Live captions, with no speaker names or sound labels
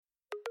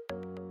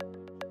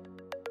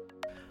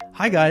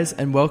Hi guys,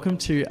 and welcome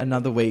to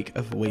another week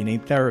of We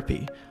Need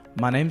Therapy.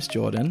 My name's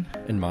Jordan.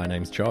 And my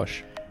name's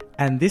Josh.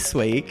 And this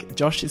week,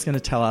 Josh is going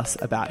to tell us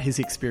about his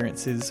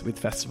experiences with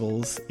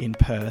festivals in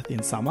Perth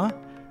in summer.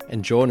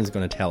 And Jordan is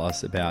going to tell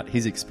us about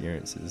his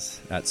experiences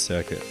at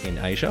Circuit in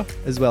Asia,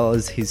 as well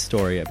as his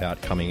story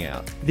about coming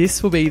out.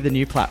 This will be the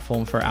new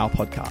platform for our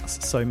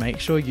podcast, so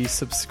make sure you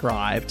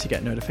subscribe to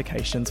get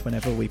notifications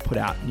whenever we put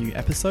out new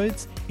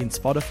episodes in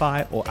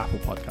Spotify or Apple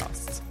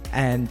Podcasts.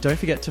 And don't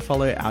forget to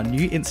follow our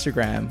new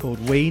Instagram called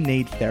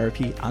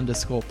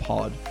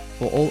WeNeedTherapy_pod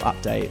for all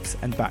updates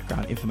and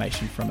background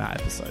information from our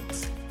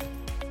episodes.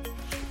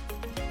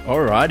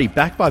 Alrighty,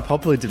 back by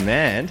popular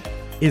demand.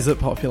 Is it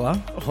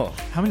popular? Oh,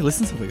 How many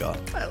listens have we got?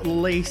 at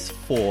least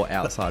 4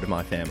 outside of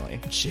my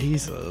family.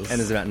 Jesus. And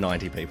there's about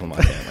 90 people in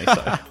my family,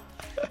 so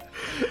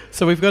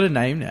So we've got a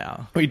name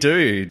now. we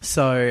do.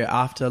 So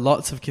after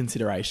lots of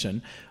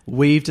consideration,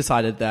 we've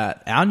decided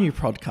that our new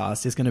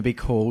podcast is going to be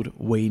called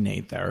We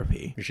Need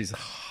Therapy. Which is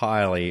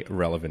highly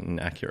relevant and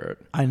accurate.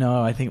 I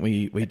know, I think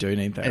we do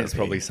need therapy. And it's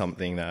probably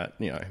something that,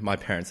 my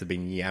parents have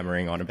been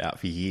yammering on about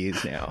for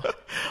years now.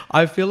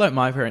 I feel like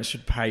my parents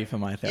should pay for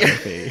my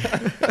therapy.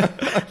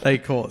 They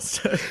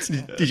cost.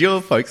 Did your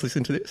folks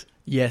listen to this?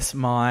 Yes,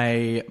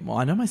 I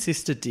know my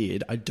sister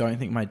did. I don't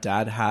think my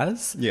dad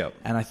has. Yep.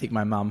 And I think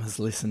my mum has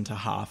listened to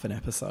half an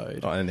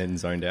episode. Oh, and then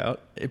zoned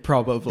out?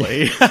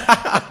 Probably.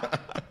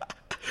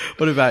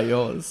 What about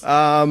yours?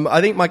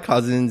 I think my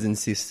cousins and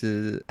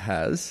sister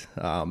has,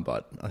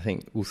 but I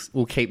think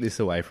we'll keep this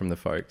away from the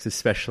folks,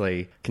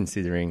 especially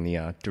considering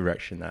the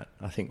direction that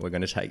I think we're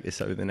going to take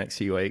this over the next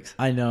few weeks.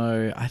 I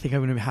know. I think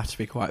I'm going to have to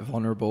be quite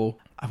vulnerable.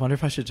 I wonder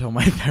if I should tell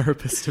my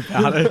therapist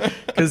about it.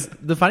 Because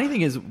the funny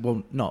thing is,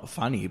 well, not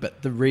funny,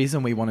 but the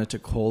reason we wanted to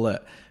call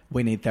it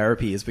We Need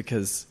Therapy is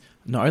because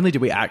not only do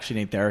we actually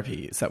need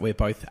therapy, it's that we're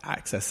both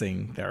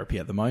accessing therapy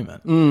at the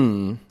moment.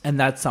 And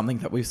that's something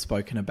that we've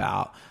spoken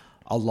about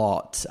a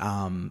lot,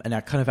 and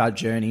our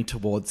journey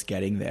towards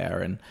getting there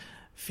and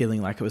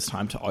feeling like it was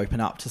time to open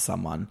up to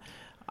someone.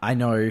 I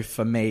know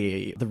for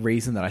me, the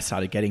reason that I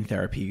started getting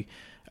therapy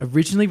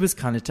originally was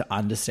kind of to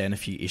understand a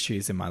few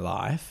issues in my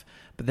life.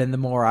 But then the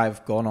more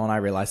I've gone on, I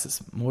realized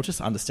it's more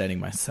just understanding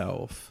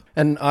myself.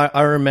 And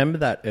I remember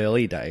that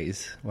early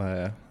days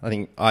where I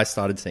think I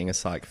started seeing a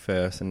psych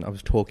first and I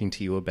was talking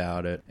to you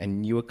about it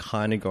and you were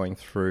kind of going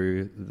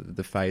through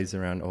the phase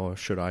around, oh,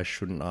 should I,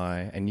 shouldn't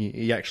I? And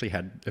you actually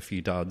had a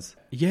few duds.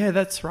 Yeah,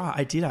 that's right.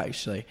 I did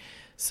actually.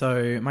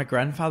 So my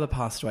grandfather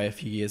passed away a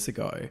few years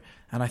ago,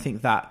 and I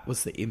think that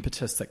was the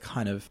impetus that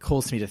kind of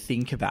caused me to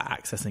think about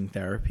accessing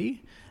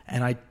therapy.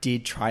 And I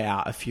did try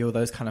out a few of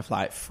those kind of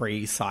like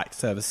free psych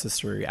services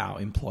through our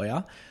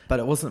employer, but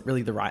it wasn't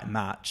really the right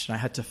match. And I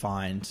had to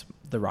find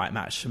the right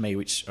match for me,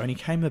 which only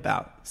came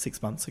about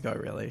 6 months ago,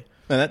 really.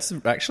 And that's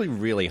actually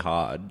really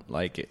hard.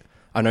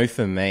 I know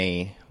for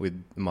me,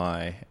 with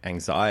my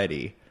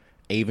anxiety,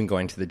 even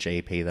going to the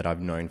GP that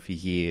I've known for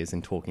years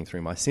and talking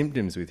through my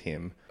symptoms with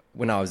him,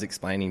 when I was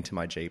explaining to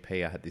my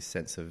GP, I had this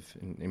sense of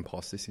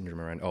imposter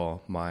syndrome around,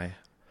 oh, my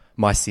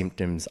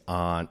symptoms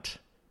aren't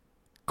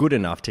good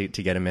enough to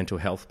get a mental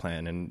health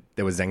plan. And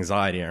there was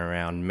anxiety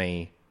around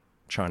me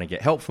trying to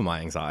get help for my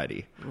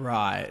anxiety.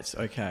 Right,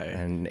 okay.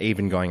 And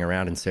even going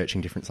around and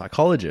searching different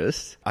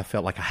psychologists, I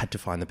felt like I had to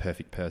find the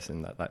perfect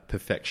person, that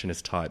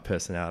perfectionist type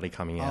personality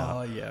coming out.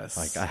 Oh,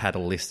 yes. I had a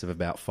list of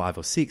about 5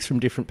 or 6 from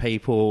different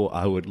people.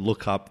 I would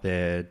look up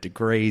their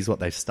degrees, what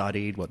they've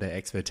studied, what their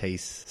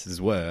expertises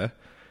were,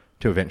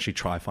 to eventually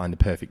try find the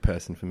perfect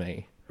person for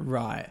me.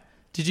 Right.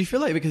 Did you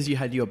feel like because you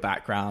had your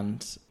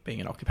background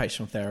being an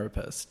occupational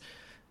therapist,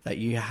 that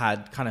you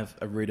had kind of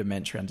a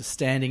rudimentary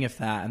understanding of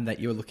that and that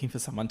you were looking for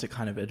someone to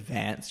kind of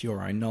advance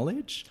your own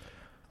knowledge?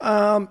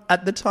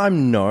 At the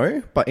time,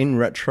 no. But in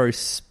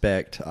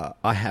retrospect,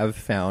 I have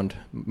found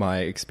my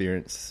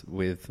experience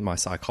with my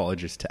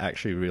psychologist to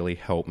actually really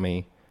help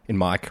me in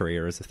my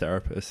career as a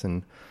therapist.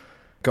 And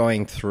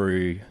going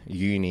through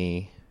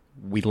uni,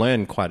 we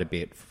learned quite a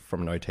bit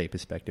from an OT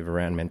perspective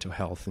around mental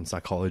health and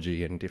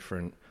psychology and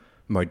different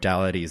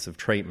modalities of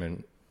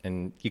treatment.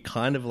 And you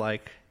kind of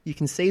you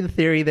can see the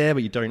theory there,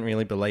 but you don't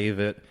really believe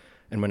it.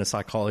 And when a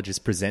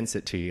psychologist presents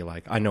it to you,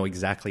 I know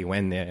exactly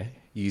when they're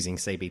using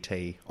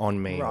CBT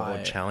on me or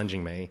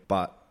challenging me.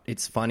 But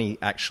it's funny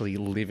actually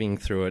living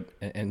through it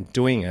and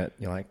doing it.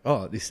 You're like,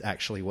 oh, this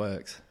actually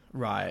works.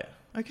 Right.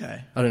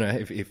 Okay. I don't know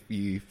if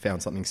you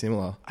found something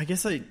similar. I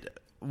guess the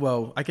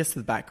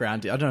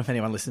background, I don't know if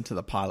anyone listened to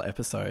the pilot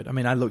episode. I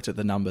mean, I looked at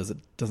the numbers. It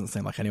doesn't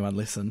seem like anyone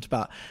listened.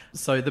 But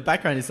so the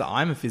background is that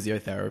I'm a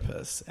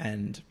physiotherapist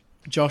and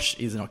Josh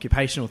is an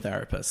occupational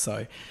therapist.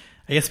 So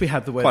I guess we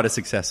have the word... Quite a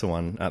successful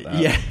one at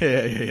that.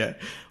 Yeah.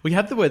 We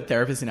have the word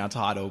therapist in our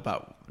title,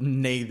 but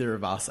neither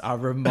of us are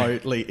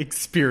remotely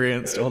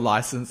experienced or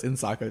licensed in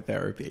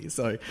psychotherapy.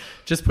 So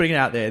just putting it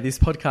out there, this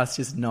podcast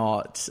is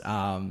not...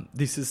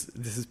 This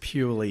is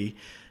purely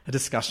a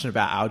discussion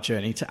about our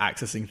journey to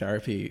accessing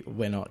therapy.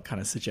 We're not kind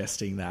of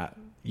suggesting that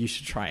you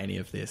should try any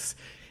of this.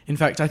 In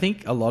fact, I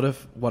think a lot of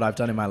what I've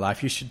done in my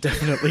life, you should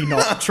definitely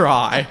not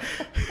try.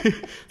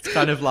 It's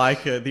kind of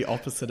like the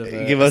opposite of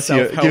a Give us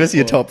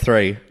your top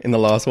 3 in the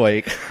last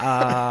week.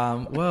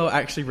 Well,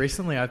 actually,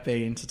 recently I've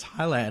been to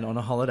Thailand on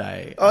a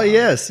holiday. Oh,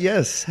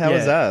 yes. How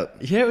was that?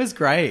 Yeah, it was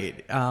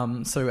great.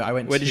 So I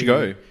went Where did you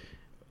go?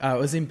 It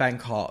was in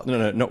Bangkok.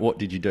 No, not what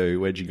did you do.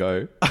 Where'd you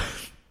go?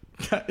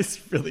 That is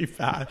really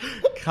bad.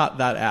 Cut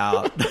that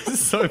out.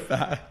 That's so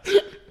bad.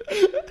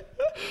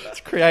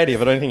 It's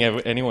creative. I don't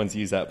think anyone's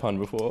used that pun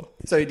before.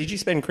 So did you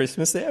spend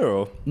Christmas there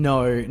or?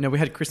 No, we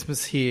had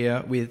Christmas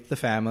here with the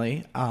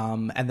family.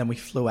 And then we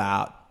flew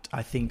out,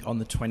 I think, on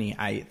the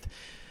 28th.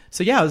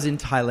 So yeah, I was in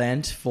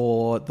Thailand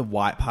for the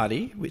White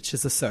Party, which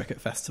is a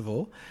circuit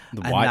festival.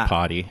 The White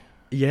Party?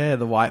 Yeah,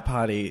 the White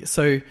Party.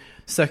 So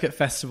circuit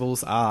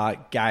festivals are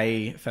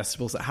gay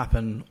festivals that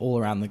happen all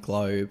around the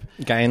globe.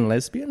 Gay and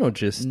lesbian or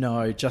just?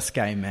 No, just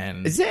gay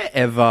men. Is there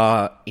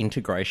ever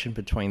integration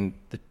between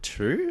the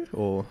two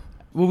or?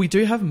 Well, we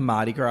do have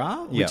Mardi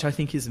Gras, which I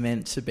think is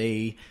meant to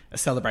be a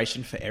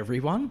celebration for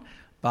everyone,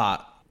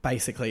 but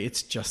basically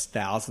it's just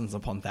thousands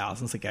upon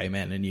thousands of gay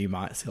men, and you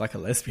might see like a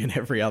lesbian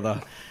every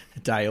other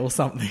day or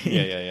something.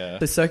 Yeah.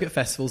 The circuit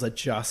festivals are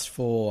just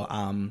for,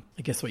 I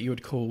guess what you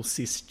would call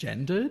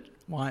cisgendered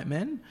white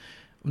men.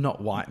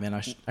 Not white men, I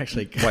should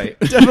actually wait.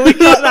 Definitely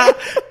cut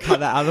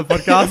that out of the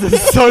podcast.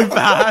 It's so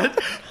bad.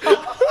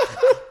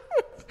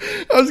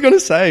 I was going to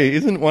say,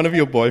 isn't one of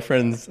your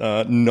boyfriends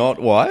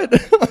not white?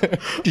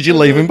 Did you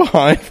leave him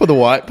behind for the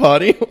White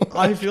Party?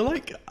 I feel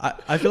like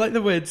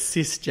the words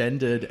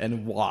cisgendered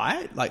and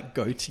white like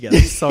go together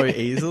so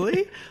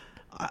easily.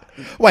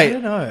 Wait, I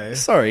don't know.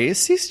 Sorry,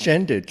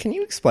 cisgendered. Can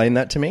you explain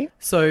that to me?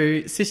 So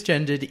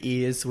cisgendered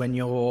is when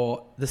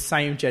you're the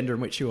same gender in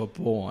which you were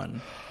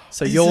born.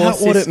 So Is you're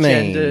that what it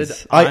cisgendered.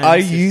 means? I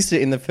used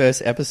it in the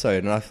first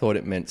episode and I thought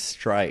it meant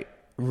straight.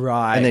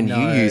 Right. And then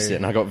you used it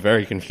and I got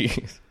very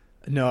confused.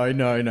 No.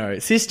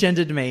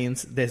 Cisgendered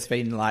means there's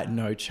been like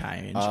no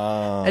change.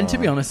 And to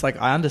be honest, like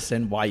I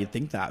understand why you'd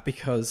think that,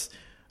 because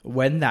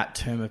when that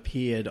term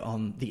appeared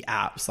on the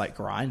apps like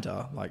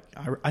Grindr, like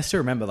I still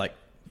remember like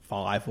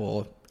 5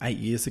 or 8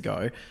 years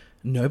ago,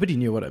 nobody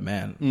knew what it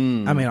meant.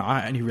 I mean,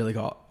 I only really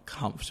got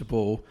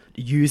comfortable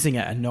using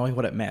it and knowing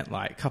what it meant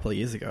like a couple of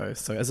years ago.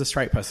 So as a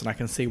straight person, I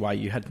can see why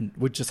you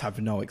would just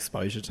have no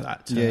exposure to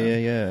that term.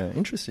 Yeah.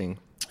 Interesting.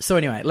 So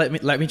anyway,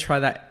 let me try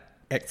that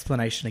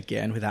explanation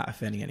again without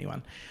offending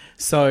anyone.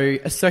 So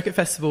a circuit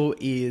festival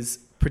is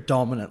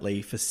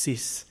predominantly for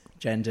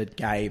cisgendered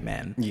gay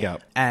men. Yeah.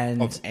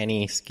 And of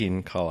any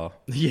skin colour.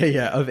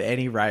 Yeah, of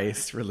any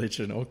race,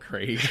 religion or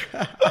creed.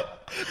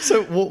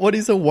 So what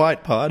is a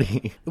White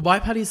Party? The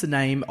White Party is the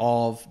name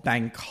of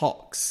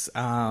Bangkok's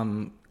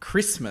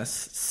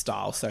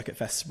Christmas-style circuit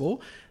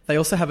festival. They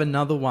also have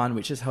another one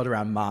which is held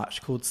around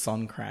March called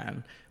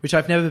Songkran, which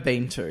I've never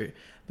been to.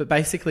 But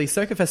basically,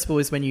 circuit festival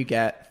is when you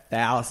get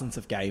thousands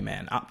of gay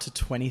men, up to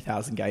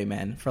 20,000 gay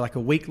men, for like a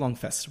week-long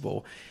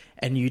festival,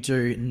 and you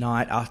do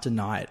night after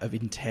night of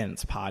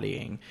intense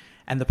partying.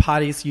 And the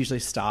parties usually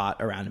start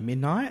around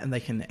midnight and they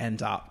can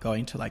end up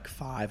going to like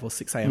 5 or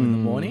 6 a.m. in the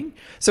morning.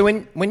 So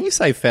when you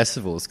say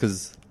festivals,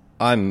 because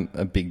I'm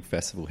a big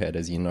festival head,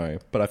 as you know,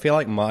 but I feel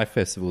like my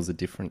festivals are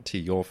different to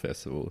your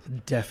festivals.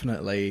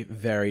 Definitely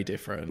very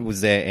different.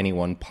 Was there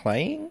anyone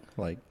playing,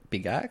 like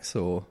big acts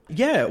or?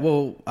 Yeah,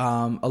 well,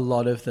 a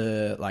lot of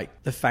the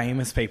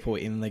famous people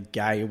in the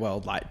gay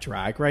world, like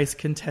Drag Race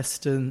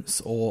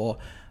contestants or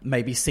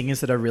maybe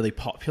singers that are really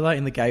popular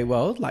in the gay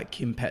world, like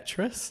Kim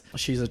Petras.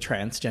 She's a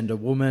transgender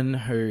woman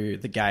who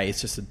the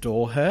gays just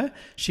adore her.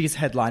 She's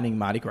headlining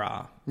Mardi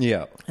Gras.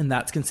 Yeah. And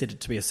that's considered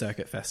to be a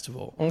circuit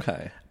festival.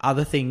 Okay.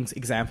 Other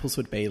examples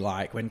would be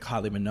like when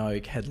Kylie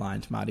Minogue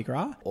headlined Mardi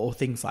Gras or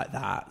things like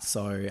that.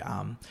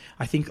 So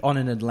I think on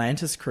an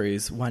Atlantis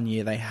cruise one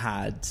year they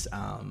had,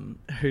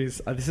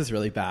 this is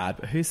really bad,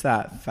 but who's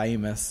that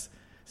famous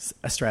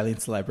Australian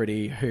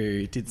celebrity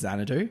who did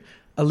Xanadu?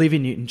 Olivia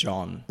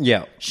Newton-John.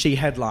 Yeah. She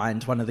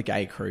headlined one of the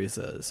gay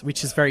cruises,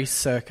 which is very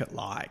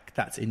circuit-like.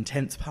 That's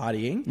intense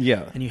partying.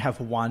 Yeah. And you have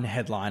one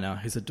headliner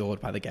who's adored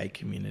by the gay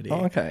community.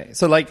 Oh, okay.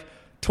 So like,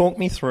 talk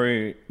me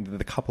through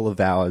the couple of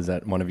hours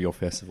at one of your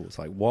festivals.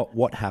 Like,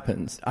 what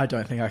happens? I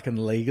don't think I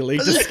can legally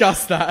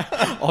discuss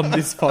that on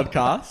this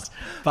podcast,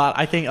 but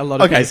I think a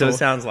lot of people... Okay, so it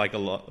sounds like a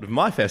lot of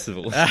my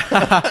festivals.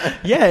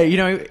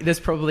 Yeah, there's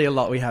probably a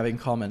lot we have in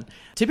common.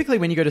 Typically,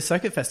 when you go to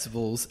circuit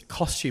festivals,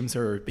 costumes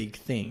are a big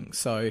thing.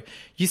 So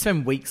you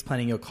spend weeks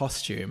planning your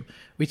costume,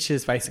 which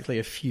is basically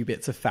a few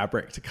bits of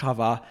fabric to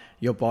cover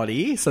your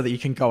body so that you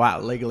can go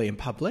out legally in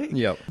public.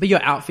 Yep. But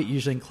your outfit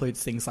usually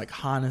includes things like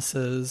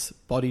harnesses,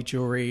 body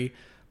jewelry,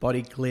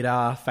 body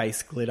glitter,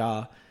 face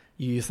glitter.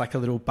 You use like a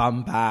little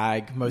bum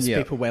bag. Most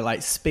people wear like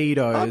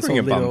Speedos. I bring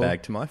a bum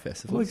bag to my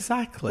festival. Well,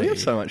 exactly. We have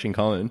so much in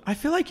common. I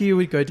feel like you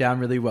would go down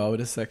really well at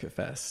a circuit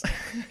fest.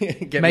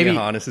 Get Maybe, me a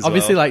harness as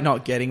obviously, well. like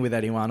not getting with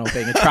anyone or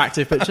being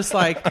attractive, but just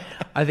like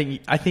I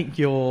think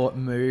your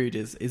mood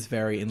is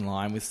very in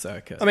line with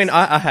circus. I mean,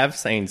 I have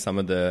seen some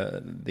of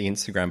the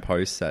Instagram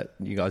posts that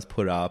you guys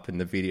put up and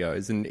the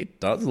videos, and it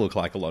does look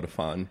like a lot of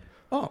fun.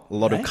 Oh, A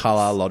lot thanks. of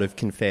colour, a lot of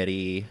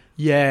confetti.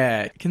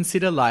 Yeah,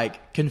 consider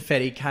like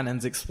confetti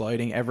cannons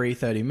exploding every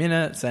 30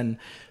 minutes and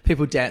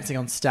people dancing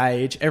on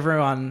stage.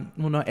 Everyone,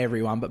 well, not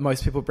everyone, but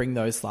most people bring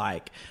those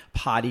like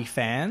party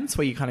fans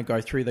where you kind of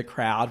go through the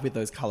crowd with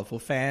those colourful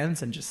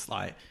fans and just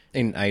like...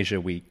 In Asia,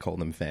 we call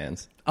them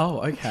fans. Oh,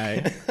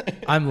 okay.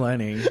 I'm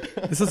learning.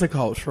 This is a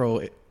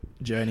cultural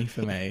journey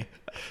for me.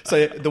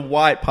 So the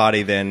white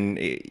party then,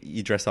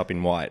 you dress up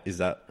in white, is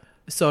that...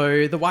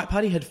 So the White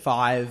Party had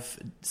 5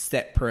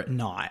 separate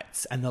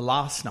nights, and the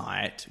last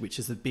night, which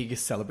is the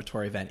biggest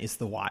celebratory event, is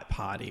the White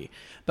Party.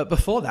 But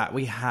before that,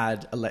 we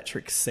had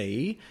Electric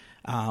Sea,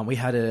 we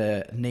had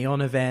a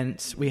neon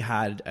event, we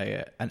had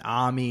an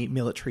army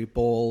military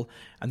ball,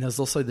 and there was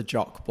also the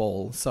jock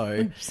ball.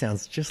 So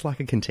Sounds just like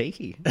a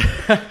Kentucky.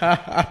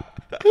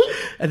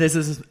 and there's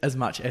as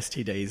much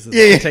STDs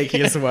as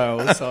Kentucky as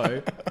well.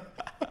 So.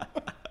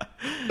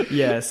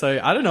 Yeah, so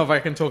I don't know if I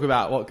can talk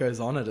about what goes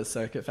on at a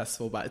circuit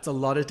festival, but it's a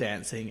lot of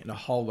dancing and a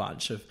whole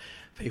bunch of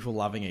people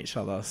loving each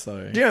other.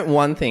 So Do you know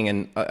one thing,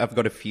 and I've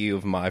got a few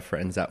of my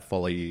friends that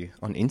follow you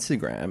on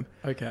Instagram.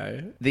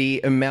 okay,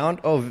 The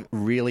amount of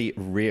really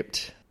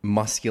ripped,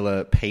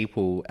 muscular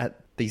people at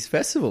these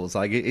festivals,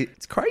 like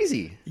it's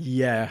crazy.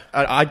 yeah,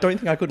 I don't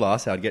think I could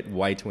last. I'd get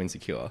way too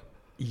insecure.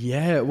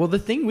 yeah. Well, the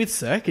thing with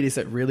circuit is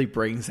it really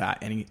brings out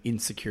any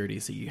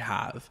insecurities that you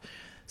have.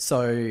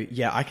 So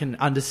yeah, I can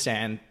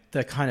understand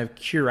the kind of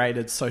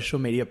curated social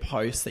media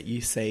posts that you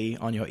see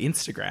on your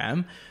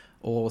Instagram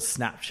or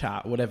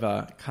Snapchat,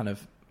 whatever kind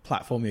of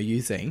platform you're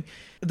using.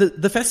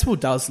 The festival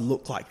does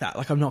look like that.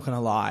 Like, I'm not going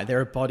to lie.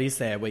 There are bodies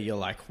there where you're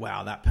like,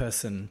 wow, that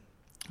person,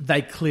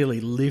 they clearly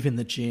live in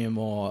the gym,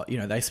 or, you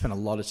know, they spend a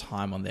lot of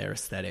time on their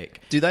aesthetic.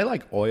 Do they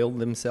like oil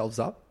themselves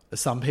up?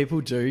 Some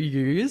people do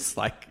use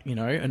like, you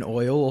know, an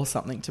oil or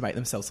something to make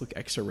themselves look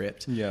extra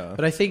ripped. Yeah.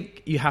 But I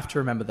think you have to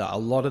remember that a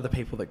lot of the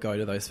people that go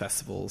to those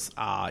festivals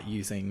are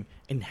using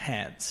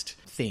enhanced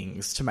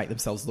things to make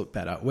themselves look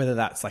better, whether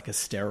that's like a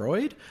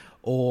steroid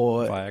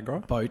or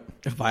Viagra?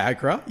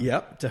 Viagra,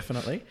 yep,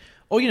 definitely.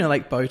 Or, you know,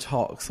 like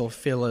Botox or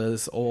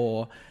fillers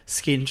or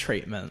skin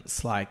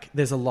treatments. Like,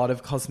 there's a lot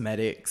of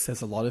cosmetics,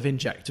 there's a lot of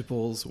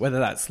injectables, whether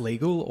that's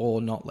legal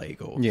or not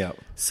legal. Yeah.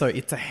 So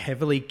it's a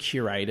heavily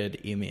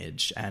curated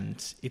image,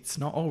 and it's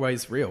not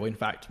always real. In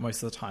fact,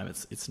 most of the time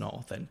it's not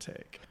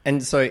authentic.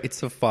 And so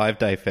it's a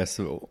 5-day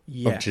festival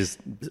Yeah. of just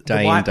The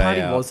day in, White day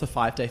Party out. was a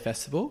 5-day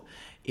festival.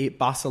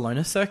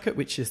 Barcelona circuit,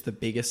 which is the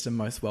biggest and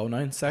most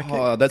well-known circuit.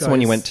 Oh, that's the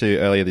one you went to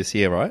earlier this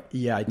year, right?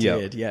 Yeah, I Yeah.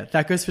 did. Yeah,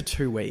 that goes for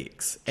 2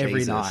 weeks.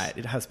 Every Jesus. night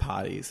it has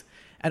parties,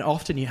 and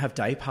often you have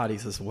day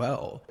parties as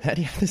well. How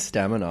do you have the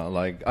stamina?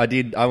 Like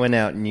I went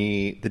out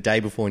the day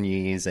before New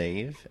Year's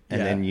Eve and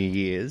Yeah. then New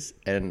Year's,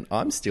 and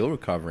I'm still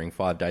recovering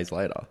 5 days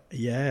later.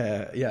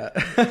 Yeah.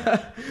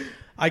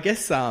 I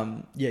guess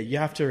you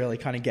have to really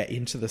kind of get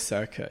into the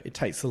circuit. It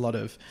takes a lot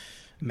of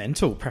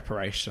mental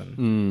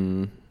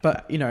preparation.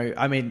 But, you know,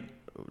 I mean,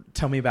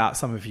 tell me about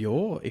some of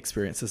your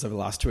experiences over the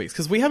last 2 weeks,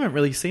 because we haven't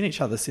really seen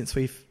each other since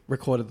we've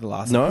recorded the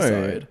last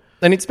episode.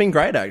 And it's been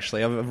great,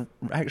 actually. I've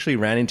actually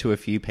ran into a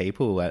few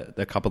people at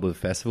a couple of the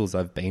festivals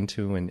I've been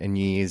to, and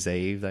New Year's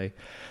Eve. They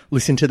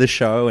listened to the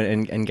show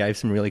and gave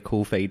some really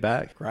cool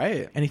feedback.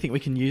 Great. Anything we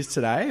can use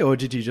today, or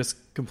did you just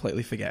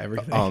completely forget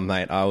everything? Oh,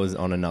 mate, I was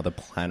on another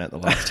planet the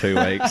last 2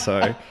 weeks,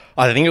 so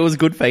I think it was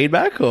good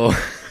feedback, or...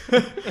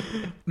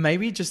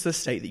 Maybe just the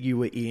state that you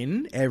were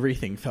in,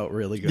 everything felt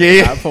really good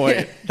Yeah. at that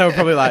point. They were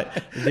probably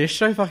like, this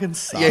show fucking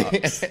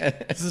sucks.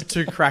 This is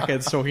 2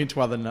 crackheads talking to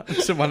one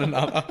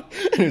another.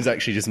 It was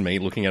actually just me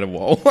looking at a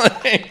wall.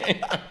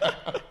 Mate,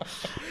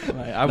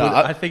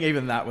 I think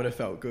even that would have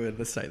felt good,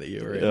 the state that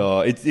you were in. Oh,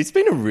 it's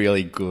been a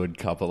really good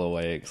couple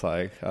of weeks,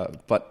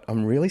 but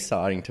I'm really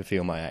starting to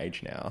feel my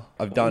age now.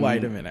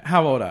 Wait a minute.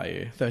 How old are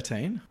you?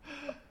 13?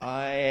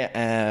 I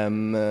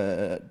am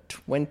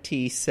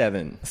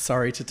 27.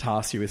 Sorry to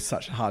task you with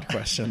such a hard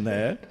question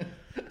there.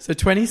 So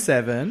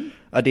 27.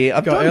 I've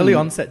Got done early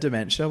onset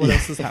dementia. What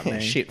else is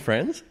happening? Shit,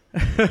 friends.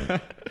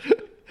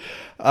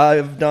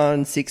 I've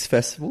done 6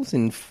 festivals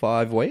in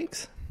 5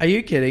 weeks. Are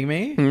you kidding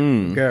me?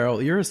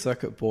 Girl, you're a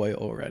circuit boy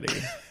already.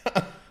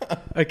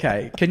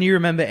 Okay. Can you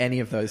remember any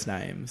of those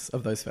names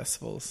of those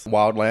festivals?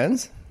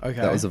 Wildlands.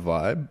 Okay. That was a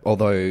vibe.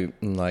 Although,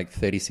 in like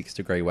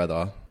 36-degree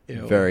weather.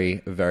 Ew.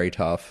 Very, very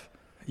tough.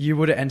 You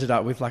would have ended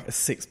up with like a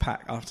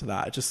 6-pack after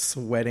that, just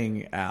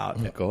sweating out.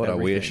 Oh God, everything. I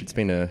wish. It's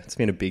been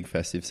a big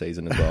festive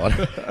season as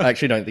well. I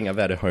actually don't think I've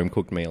had a home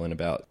cooked meal in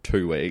about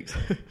 2 weeks.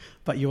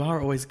 But you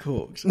are always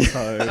cooked,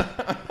 so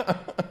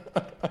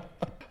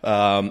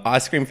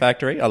Ice Cream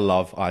Factory. I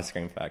love Ice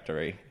Cream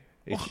Factory.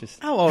 It's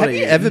just. how old have are you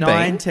you? ever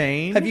 19?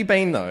 been? Have you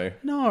been though?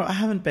 No, I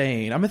haven't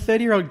been. I'm a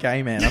 30-year-old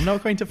gay man. I'm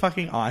not going to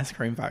fucking Ice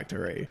Cream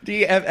Factory. Do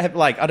you have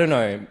like, I don't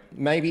know,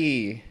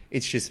 maybe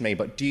it's just me,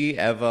 but do you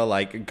ever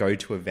like go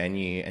to a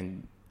venue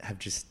and have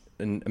just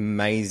an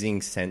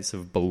amazing sense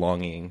of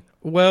belonging?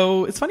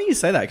 Well, it's funny you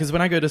say that, because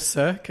when I go to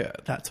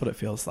circuit, that's what it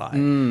feels like.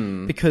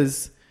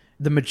 Because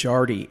the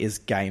majority is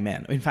gay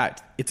men. In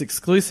fact, it's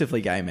exclusively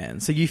gay men.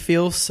 So you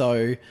feel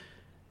so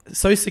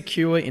so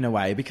secure in a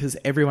way because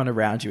everyone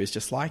around you is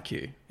just like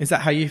you. Is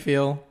that how you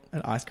feel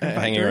at Ice Cream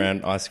Factory? Hanging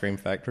around Ice Cream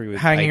Factory with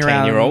hanging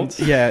 18-year-olds?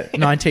 Yeah,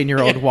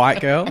 19-year-old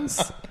white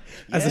girls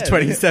as a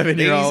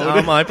 27-year-old. These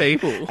are my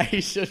people.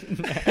 Asian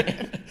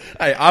man.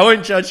 Hey, I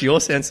won't judge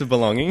your sense of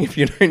belonging if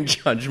you don't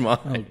judge mine.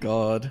 Oh,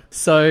 God.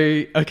 So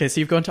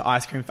you've gone to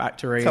Ice Cream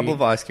Factory. A couple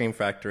of Ice Cream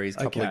Factories,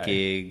 couple of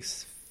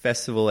gigs,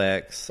 Festival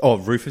X. Oh,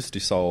 Rufus du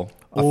Sol.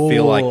 I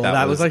feel like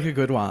that was like a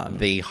good one.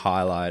 The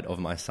highlight of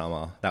my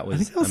summer. That was I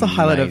think that was the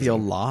highlight of your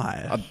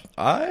life.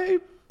 I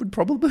would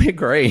probably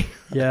agree.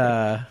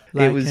 Yeah.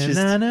 It was an just...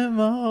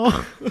 animal.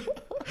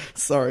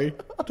 Sorry.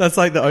 That's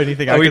like the only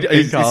thing I could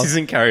think of. This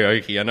isn't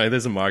karaoke. I know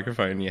there's a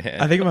microphone in your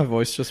hand. I think my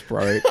voice just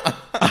broke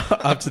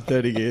after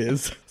 30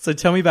 years. So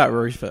tell me about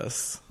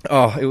Rufus.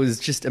 Oh, it was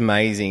just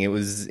amazing. It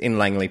was in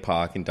Langley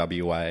Park in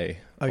WA,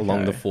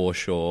 along the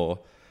foreshore.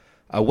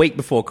 A week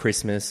before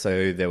Christmas,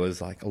 so there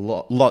was like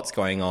lots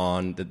going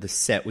on. The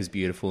set was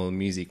beautiful, the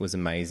music was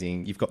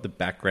amazing. You've got the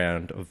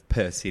background of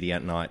Perth City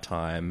at night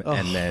time,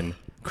 and then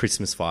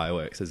Christmas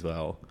fireworks as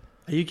well.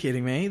 Are you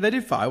kidding me? They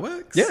did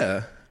fireworks?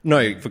 Yeah.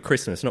 No, for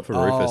Christmas, not for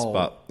Rufus,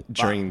 but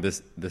during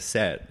the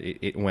set,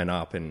 it went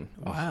up and...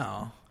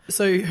 Wow.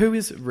 So who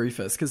is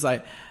Rufus? Because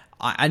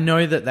I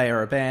know that they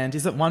are a band.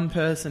 Is it one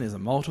person? Is it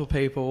multiple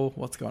people?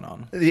 What's going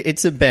on?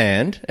 It's a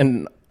band,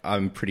 and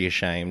I'm pretty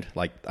ashamed.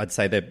 Like, I'd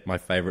say they're my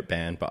favourite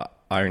band, but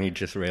I only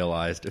just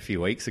realised a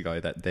few weeks ago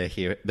that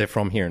they're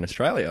from here in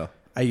Australia.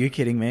 Are you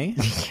kidding me?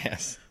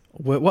 Yes.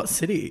 What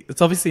city?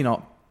 It's obviously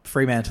not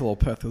Fremantle or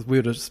Perth, because we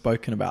would have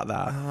spoken about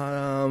that.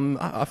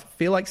 I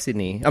feel like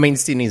Sydney. I mean,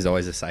 Sydney's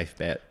always a safe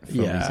bet for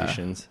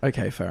musicians.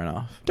 Okay, fair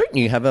enough. Don't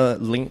you have a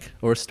link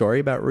or a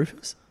story about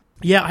Rufus?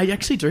 Yeah, I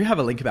actually do have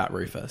a link about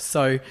Rufus.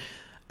 So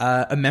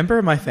a member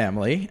of my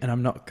family, and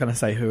I'm not going to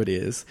say who it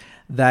is,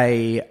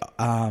 they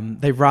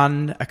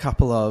run a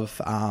couple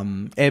of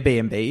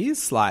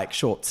Airbnbs, like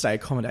short stay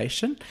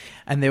accommodation,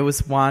 and there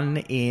was one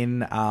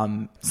in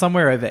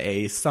somewhere over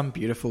east, some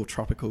beautiful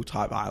tropical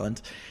type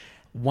island.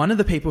 One of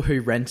the people who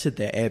rented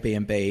their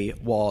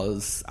Airbnb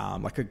was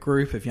like a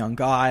group of young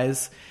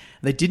guys.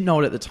 They didn't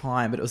know it at the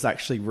time, but it was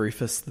actually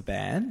Rufus the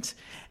band.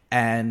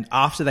 And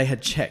after they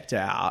had checked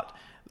out,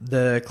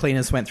 the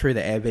cleaners went through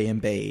the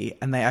Airbnb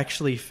and they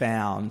actually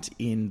found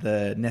in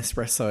the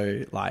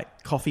Nespresso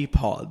like coffee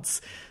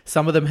pods,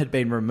 some of them had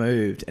been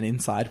removed and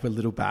inside were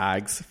little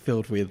bags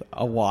filled with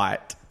a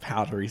white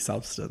powdery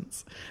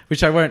substance,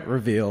 which I won't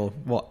reveal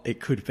what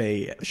it could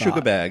be. Sugar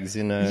bags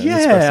in a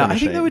Nespresso I machine.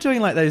 think they were doing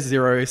like those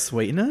zero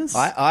sweeteners.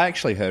 I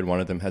actually heard one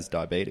of them has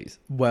diabetes.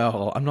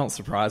 Well, I'm not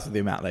surprised with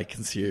the amount they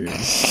consume.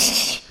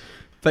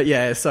 But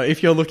yeah, so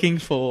if you're looking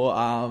for...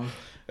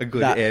 a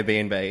good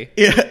Airbnb.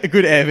 Yeah, a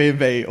good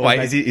Airbnb. Or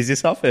wait, is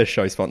this our first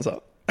show sponsor?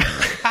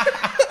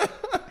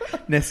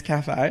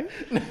 Nescafe?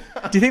 Do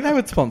you think they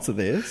would sponsor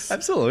this?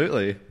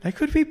 Absolutely. They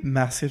could be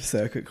massive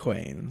circuit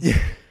queens. Yeah.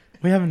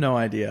 We have no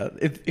idea.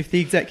 If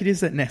the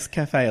executives at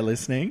Nescafe are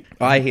listening,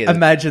 I hear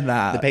imagine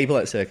that. The people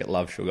at Circuit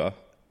love sugar.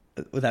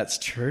 Well, that's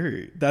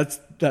true.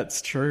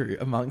 That's true,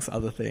 amongst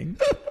other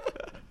things.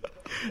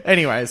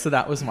 Anyway, so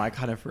that was my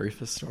kind of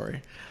Rufus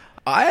story.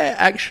 I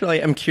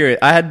actually am curious.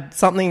 I had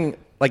something...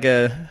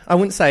 I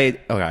wouldn't say,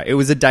 okay, it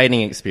was a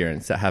dating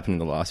experience that happened in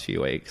the last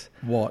few weeks.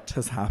 What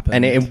has happened?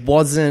 And it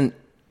wasn't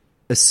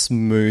a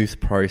smooth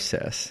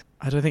process.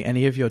 I don't think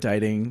any of your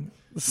dating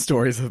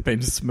stories have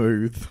been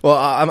smooth. Well,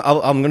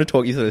 I'm going to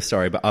talk you through the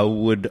story, but I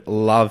would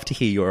love to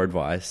hear your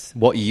advice,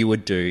 what you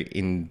would do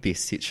in this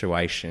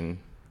situation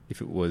if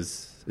it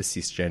was a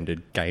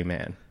cisgendered gay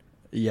man.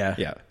 Yeah.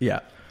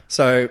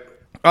 So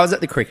I was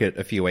at the cricket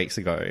a few weeks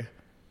ago.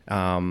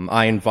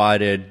 I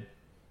invited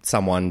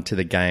someone to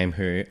the game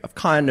who I've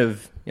kind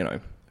of,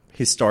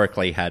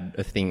 historically had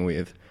a thing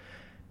with,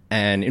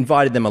 and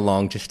invited them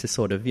along just to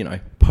sort of,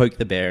 poke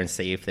the bear and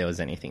see if there was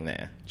anything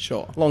there.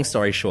 Sure. Long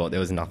story short, there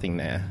was nothing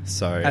there.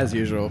 So as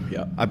usual,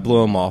 yeah. I blew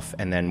them off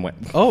and then went...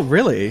 Oh,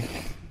 really?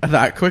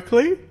 That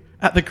quickly?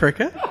 At the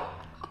cricket?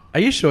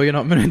 Are you sure you're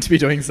not meant to be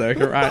doing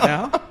circuit right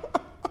now?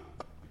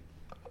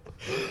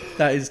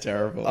 That is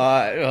terrible.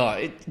 Have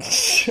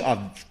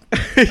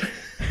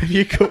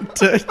you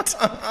cooked it?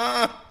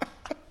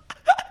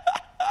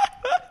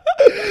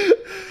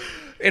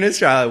 In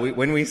Australia,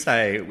 when we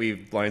say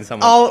we've blown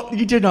someone... Oh,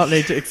 you do not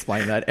need to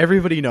explain that.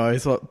 Everybody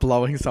knows what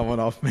blowing someone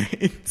off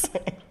means.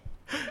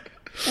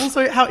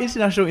 Also, how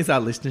international is our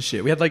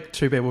listenership? We had like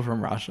 2 people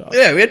from Russia.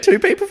 Yeah, we had 2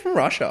 people from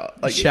Russia.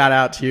 Shout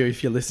out to you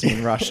if you're listening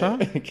in Russia.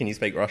 Can you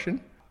speak Russian?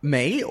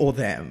 Me or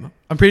them?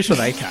 I'm pretty sure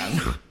they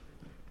can.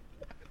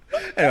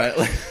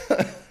 Anyway,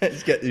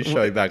 let's get this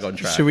show back on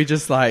track. Should we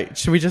just...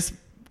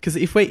 Because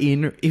if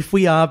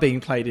we are being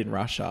played in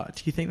Russia,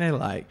 do you think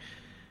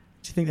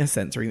they're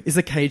censoring? Is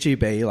the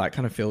KGB like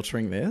kind of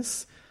filtering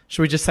this?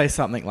 Should we just say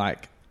something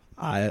like,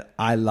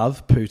 I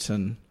love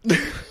Putin?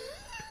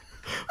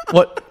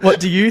 What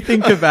do you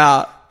think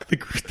about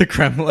the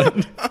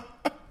Kremlin?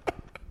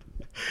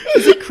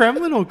 Is it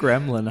Kremlin or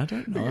Gremlin? I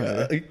don't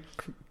know.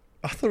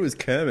 I thought it was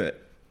Kermit.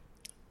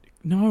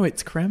 No,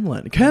 it's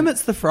Kremlin.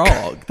 Kermit's the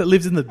frog that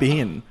lives in the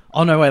bin.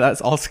 Oh, no, wait,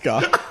 that's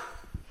Oscar.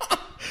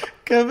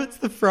 Kermit's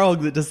the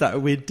frog that does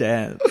that weird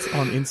dance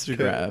on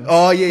Instagram.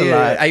 Oh, yeah, The, yeah.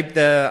 like- Ape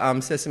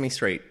the Sesame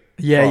Street.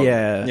 Yeah, frog.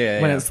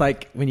 yeah. When yeah. it's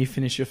like when you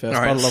finish your first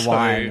All right, bottle of so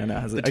wine and it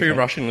has the two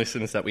Russian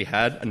listeners that we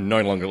had are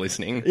no longer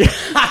listening.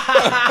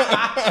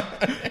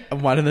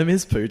 And one of them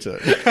is Putin.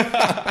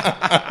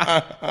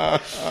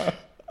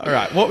 All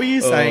right, what were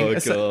you saying? Oh,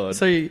 God.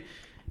 So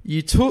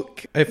you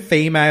took a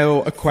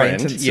female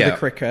acquaintance to yeah. the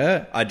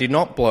cricket. I did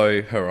not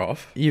blow her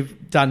off.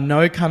 You've done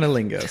no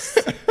cunnilingus.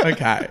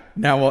 Okay,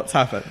 now what's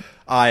happened?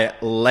 I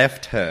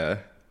left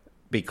her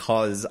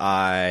because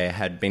I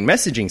had been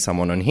messaging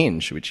someone on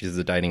Hinge, which is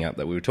the dating app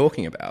that we were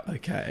talking about.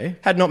 Okay.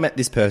 Had not met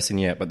this person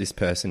yet, but this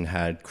person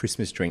had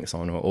Christmas drinks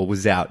on or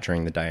was out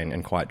during the day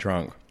and quite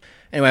drunk.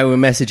 Anyway, we were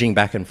messaging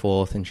back and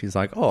forth, and she's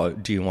like, oh,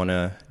 do you want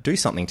to do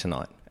something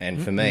tonight? And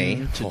for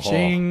me,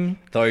 Cha-ching.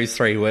 those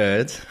 3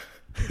 words.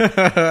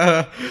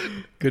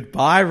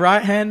 Goodbye,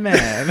 right-hand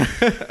man.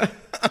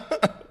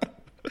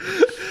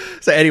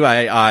 So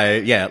anyway,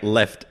 I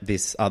left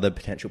this other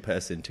potential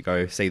person to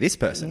go see this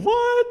person.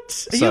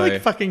 What? Are you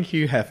like fucking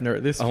Hugh Hefner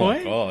at this Oh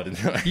point? my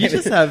God. You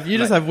just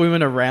have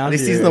women around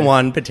This you. is the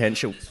one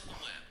potential.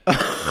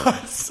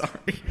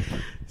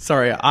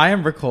 Sorry, I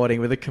am recording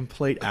with a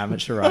complete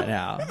amateur right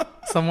now.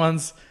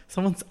 Someone's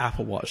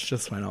Apple Watch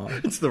just went on.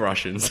 It's the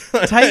Russians.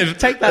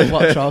 Take that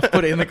watch off,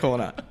 put it in the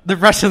corner. The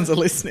Russians are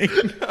listening.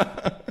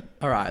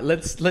 All right,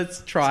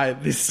 let's try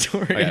this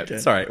story Okay, again.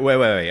 sorry,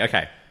 wait.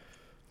 Okay.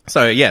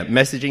 So yeah,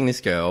 messaging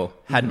this girl,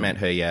 hadn't met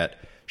her yet.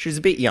 She was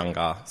a bit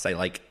younger, say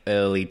like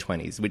early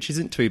 20s, which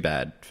isn't too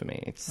bad for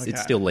me.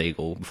 It's still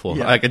legal before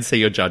Yeah. I can see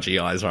your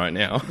judgy eyes right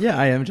now. Yeah,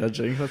 I am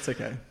judging. That's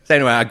okay. So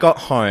anyway, I got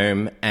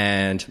home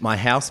and my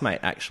housemate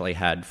actually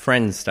had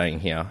friends staying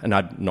here and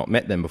I'd not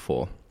met them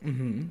before.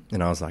 Mm-hmm.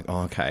 And I was like,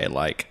 oh, okay,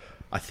 like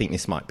I think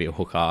this might be a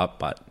hookup,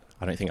 but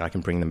I don't think I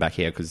can bring them back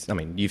here because, I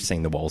mean, you've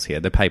seen the walls here.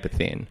 They're paper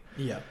thin.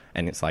 Yeah.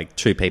 And it's like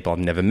 2 people I've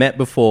never met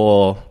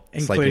before.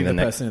 Including the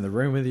person in the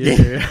room with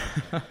you.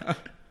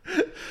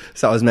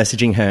 So I was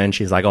messaging her and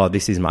she's like, oh,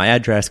 this is my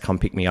address. Come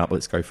pick me up.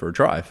 Let's go for a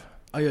drive.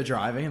 Oh, you're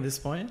driving at this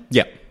point?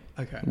 Yeah.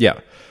 Okay. Yeah.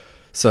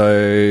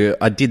 So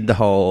I did the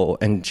whole,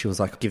 and she was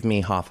like, give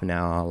me half an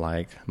hour.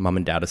 Like, mum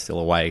and dad are still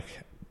awake.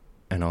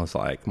 And I was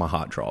like, my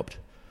heart dropped.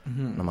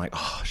 Mm-hmm. And I'm like,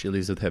 oh, she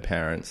lives with her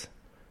parents.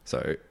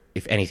 So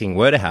if anything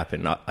were to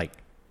happen,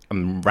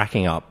 I'm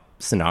racking up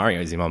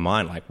scenarios in my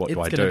mind. Like, what do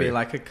I do? It's going to be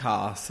like a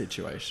car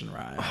situation,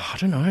 right? Oh, I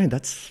don't know.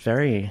 That's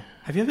very...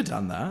 Have you ever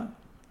done that?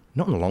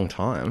 Not in a long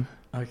time.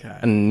 Okay.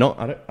 And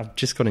I've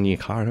just got a new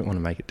car. I don't want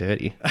to make it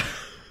dirty.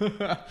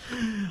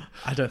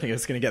 I don't think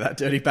it's going to get that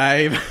dirty,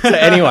 babe. So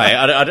anyway,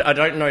 I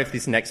don't know if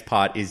this next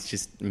part is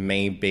just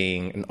me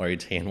being an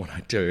OT and what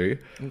I do.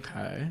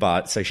 Okay.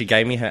 But so she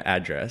gave me her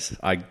address.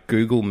 I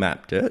Google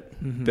mapped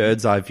it,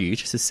 bird's eye view,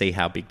 just to see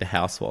how big the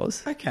house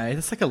was. Okay,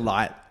 that's like a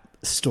light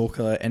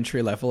stalker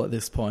entry level at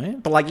this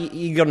point. But like,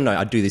 you got to know,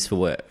 I do this for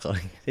work.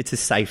 Like, it's a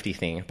safety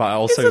thing. But I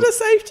also... Is it a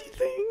safety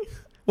thing?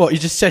 What,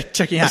 you're just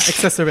checking out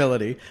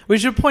accessibility? We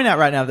should point out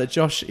right now that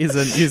Josh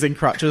isn't using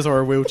crutches or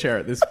a wheelchair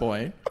at this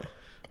point.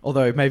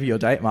 Although maybe your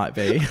date might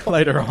be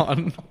later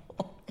on.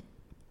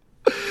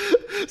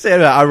 So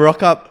anyway, I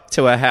rock up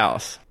to her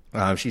house.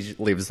 She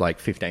lives like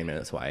 15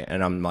 minutes away.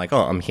 And I'm like,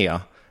 oh, I'm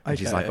here. And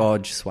she's like, oh,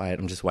 just wait.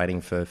 I'm just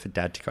waiting for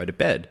dad to go to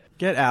bed.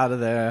 Get out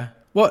of there.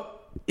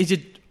 What?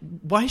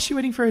 Why is she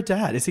waiting for her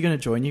dad? Is he going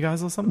to join you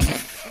guys or something?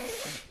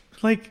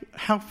 Like,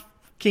 how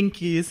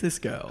kinky is this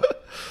girl?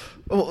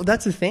 Well,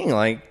 that's the thing.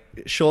 Like,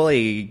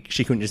 surely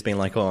she couldn't just be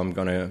like, oh, I'm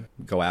going to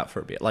go out for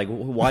a bit. Like,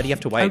 why do you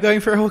have to wait? I'm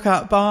going for a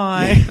hookup.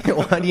 Bye.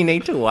 Why do you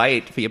need to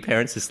wait for your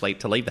parents to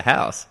sleep to leave the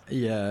house?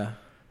 Yeah.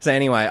 So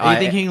anyway, Are you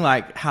thinking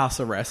like house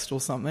arrest or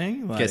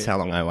something? Like, guess how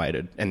long I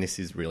waited. And this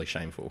is really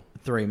shameful.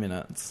 3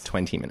 minutes.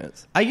 20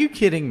 minutes. Are you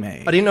kidding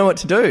me? I didn't know what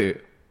to do.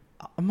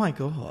 Oh my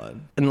God.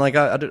 And like,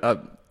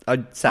 I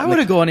sat I would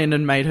have gone in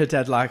and made her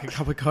dad like a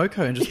cup of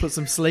cocoa and just put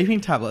some sleeping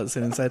tablets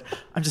in and said,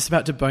 I'm just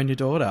about to bone your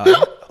daughter.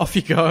 Off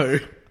you go.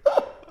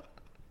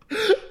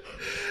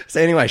 So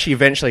anyway, she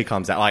eventually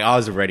comes out. Like, I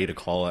was ready to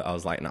call it. I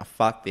was like, nah,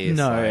 fuck this.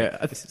 No,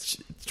 Like,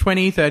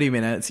 20, 30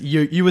 minutes.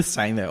 You were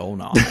staying there all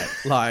night.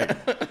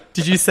 Like,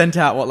 did you send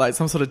out like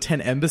some sort of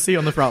tent embassy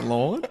on the front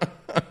lawn?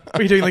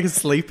 Were you doing like a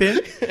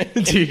sleep-in?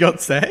 Do you got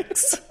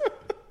sex?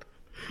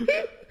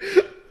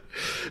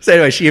 So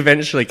anyway, she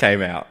eventually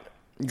came out,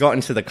 got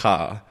into the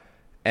car,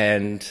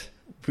 and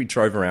we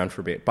drove around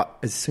for a bit. But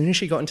as soon as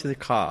she got into the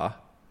car,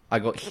 I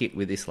got hit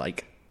with this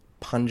like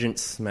pungent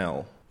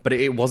smell. But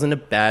it wasn't a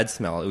bad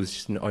smell. It was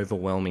just an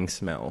overwhelming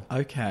smell.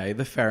 Okay,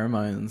 the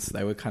pheromones,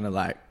 they were kind of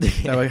like,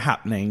 they were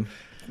happening.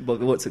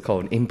 What's it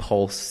called?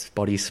 Impulse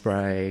body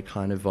spray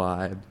kind of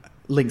vibe.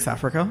 Lynx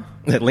Africa?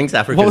 Lynx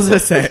Africa. What was her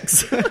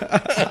sex?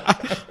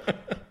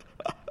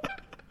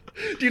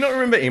 Do you not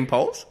remember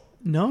Impulse?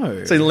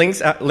 No. So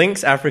Lynx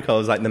Africa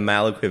was like the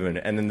male equivalent,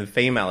 and then the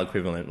female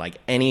equivalent, like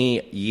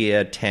any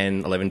year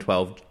 10, 11,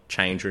 12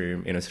 change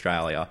room in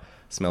Australia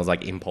smells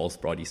like Impulse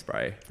body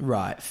spray.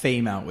 Right,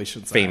 female, we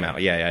should say. Female,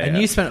 yeah. And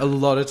you spent a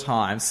lot of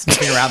time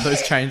sniffing around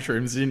those change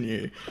rooms, didn't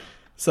you?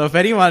 So if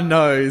anyone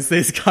knows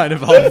these kind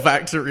of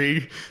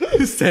olfactory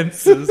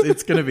senses,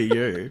 it's going to be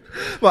you.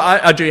 Well,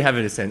 I do have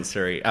a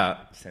sensory.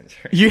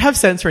 You have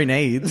sensory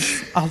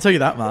needs. I'll tell you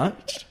that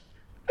much.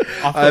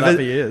 I've I have that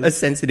for years. a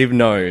sensitive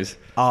nose.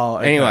 Oh,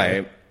 okay.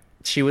 Anyway,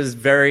 she was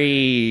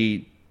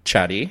very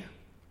chatty.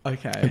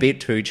 Okay. A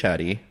bit too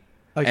chatty.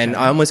 Okay. And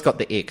I almost got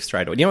the ick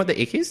straight away. You know what the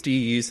ick is? Do you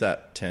use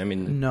that term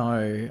in...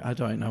 No, I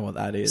don't know what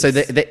that is. So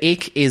the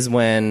ick is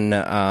when,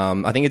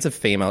 I think it's a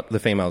female, the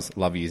females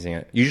love using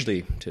it,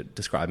 usually to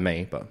describe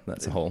me, but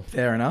that's a whole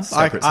Fair enough.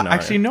 separate scenario.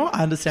 Actually, no,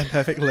 I understand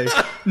perfectly.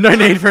 No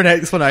need for an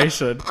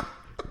explanation.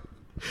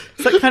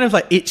 It's that kind of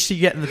like itch you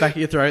get in the back of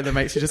your throat that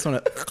makes you just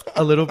want to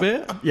a little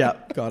bit. Yeah,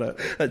 got it.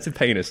 That's a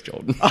penis,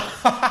 Jordan.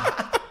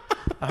 I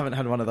haven't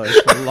had one of those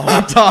for a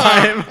long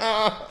time.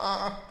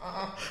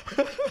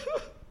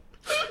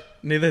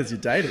 Neither has your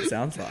date, it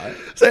sounds like.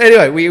 So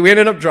anyway, we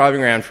ended up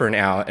driving around for an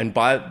hour, and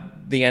by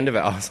the end of it,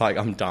 I was like,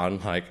 I'm done.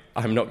 Like,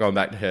 I'm not going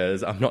back to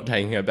hers. I'm not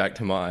taking her back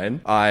to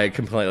mine. I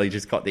completely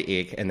just got the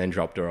ick and then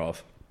dropped her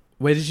off.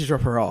 Where did you drop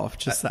her off?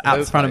 Just out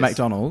her front of place.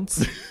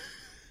 McDonald's?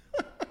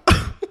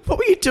 What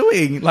were you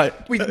doing?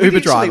 Like, We Uber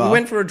driver? We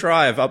went for a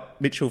drive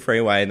up Mitchell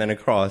Freeway and then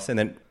across, and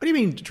then... What do you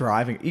mean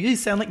driving? You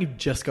sound like you've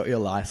just got your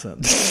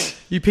license.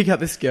 You pick up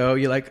this girl,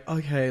 you're like,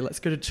 okay, let's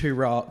go to Two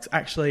Rocks.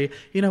 Actually,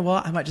 you know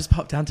what? I might just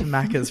pop down to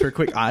Macca's for a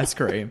quick ice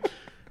cream.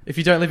 If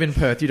you don't live in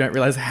Perth, you don't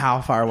realise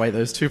how far away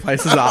those two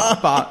places are.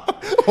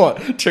 But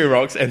What? 2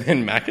 Rocks and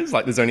then Macca's?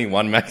 Like, there's only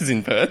one Macca's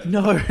in Perth?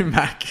 no,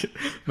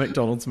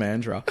 McDonald's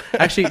Mandurah.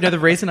 Actually, no, the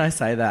reason I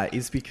say that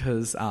is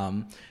because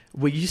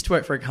we used to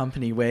work for a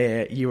company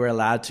where you were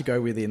allowed to go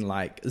within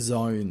like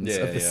zones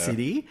of the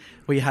city,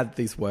 where you had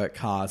these work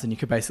cars and you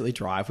could basically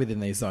drive within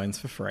these zones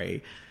for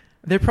free.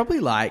 They're probably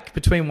like,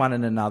 between one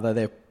and another,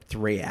 they're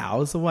 3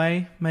 hours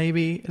away,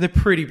 maybe. They're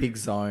pretty big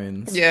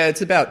zones. Yeah,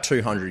 it's about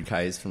 200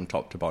 Ks from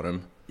top to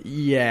bottom.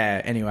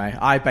 Yeah, anyway,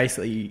 I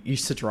basically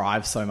used to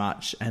drive so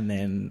much, and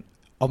then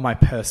on my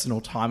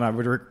personal time, I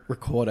would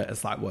record it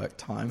as like work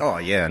time. Oh,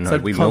 yeah, no, So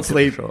we I'd milked it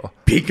constantly for sure.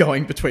 be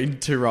going between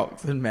Two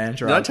Rocks and Mandurah.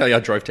 Did I tell you I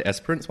drove to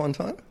Esperance one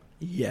time?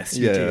 Yes,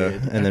 you Yeah, did.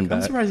 and then I'm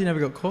back. surprised you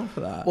never got caught for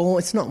that. Well,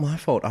 it's not my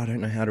fault. I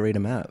don't know how to read a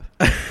map.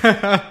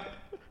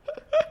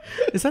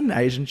 Is that an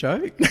Asian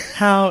joke?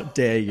 How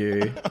dare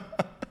you?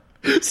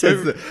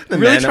 Says the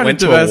really man that trying went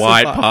to to a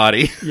white diversify.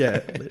 party.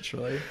 Yeah,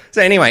 literally.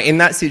 So anyway, in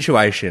that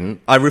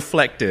situation, I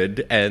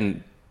reflected,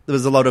 and there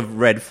was a lot of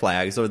red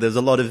flags, or there's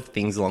a lot of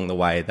things along the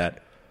way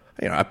that,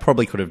 you know, I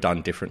probably could have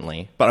done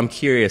differently. But I'm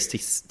curious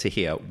to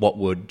hear, what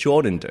would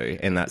Jordan do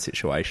in that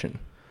situation?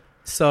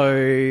 So,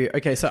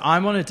 okay, so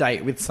I'm on a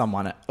date with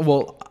someone.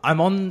 Well, I'm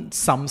on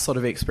some sort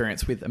of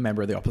experience with a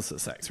member of the opposite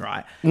sex,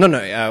 right? No,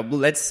 well,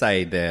 let's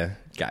say they're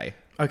gay.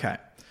 Okay.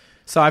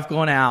 So I've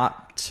gone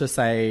out to,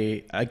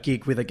 say, a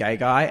gig with a gay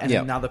guy, and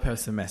Yep. another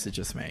person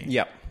messages me.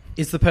 Yep.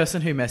 Is the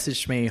person who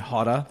messaged me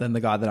hotter than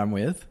the guy that I'm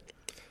with?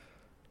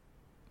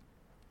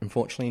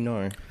 Unfortunately,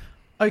 no.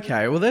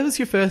 Okay, well, that was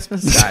your first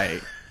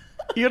mistake.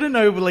 You got to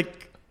know,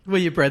 like,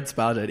 where your bread's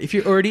buttered. If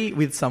you're already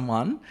with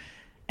someone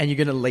and you're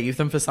going to leave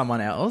them for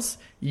someone else,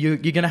 you're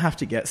going to have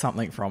to get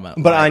something from it.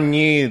 But I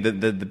knew that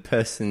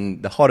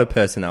the hotter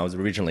person I was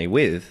originally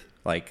with,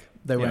 like...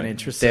 They weren't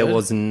interested? There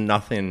was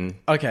nothing...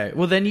 Okay,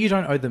 well, then you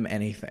don't owe them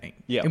anything.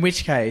 Yeah. In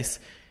which case,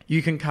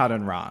 you can cut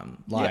and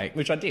run. Like,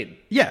 which I did.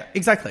 yeah,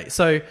 exactly.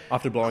 So...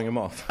 After blowing him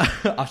off.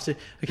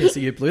 Okay, so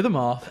you blew them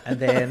off, and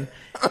then...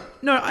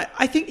 No,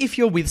 I think if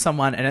you're with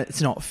someone and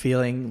it's not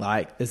feeling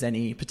like there's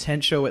any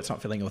potential, it's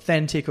not feeling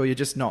authentic, or you're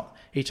just not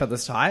each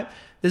other's type,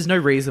 there's no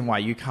reason why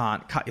you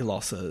can't cut your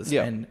losses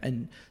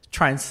and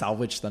try and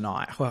salvage the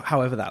night,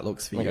 however that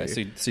looks for you.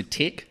 Okay, so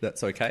tick,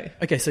 that's okay.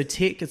 Okay, so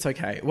tick, it's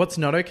okay. What's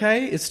not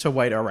okay is to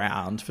wait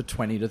around for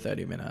 20 to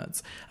 30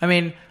 minutes. I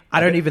mean, I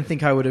don't even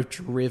think I would have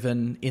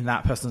driven in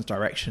that person's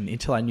direction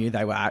until I knew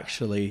they were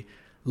actually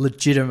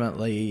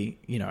legitimately,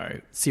 you know,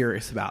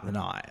 serious about the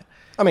night.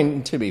 I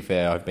mean, to be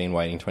fair, I've been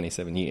waiting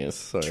 27 years,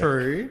 so...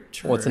 True.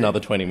 What's another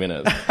 20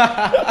 minutes?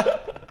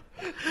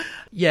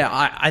 Yeah,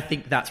 I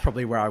think that's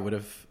probably where I would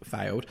have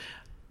failed.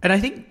 And I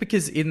think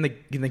because in the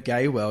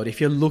gay world, if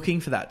you're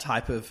looking for that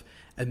type of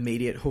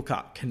immediate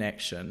hookup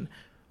connection,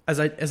 as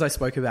I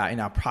spoke about in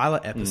our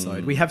pilot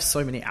episode, we have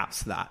so many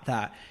apps for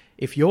that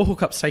if your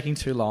hookup's taking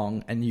too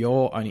long and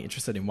you're only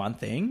interested in one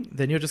thing,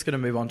 then you're just going to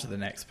move on to the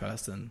next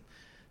person.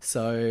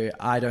 So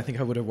I don't think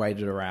I would have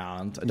waited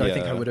around. I don't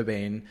think I would have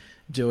been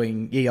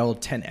doing ye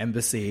old tent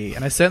embassy.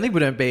 And I certainly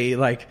wouldn't be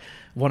like,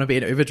 want to be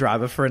an Uber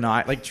driver for a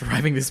night, like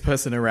driving this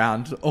person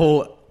around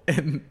all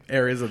in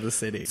areas of the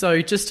city.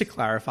 So just to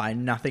clarify,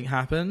 nothing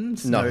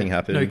happened. Nothing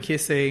happened. No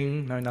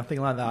kissing, no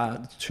nothing like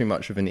that. Too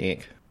much of an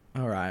ick.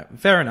 All right.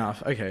 Fair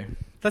enough. Okay.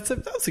 That's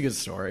a good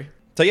story.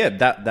 So yeah,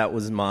 that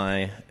was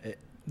my...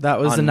 That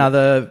was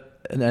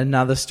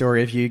another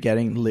story of you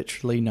getting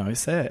literally no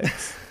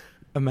sex.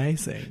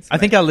 Amazing. I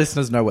think our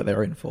listeners know what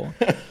they're in for.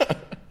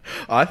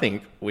 I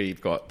think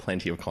we've got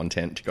plenty of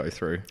content to go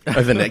through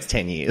over the next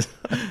 10 years.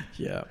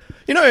 Yeah.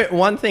 You know,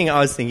 one thing I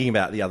was thinking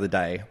about the other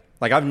day,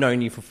 like I've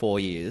known you for 4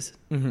 years.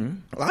 Mm-hmm.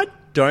 I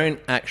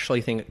don't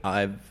actually think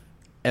I've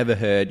ever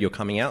heard your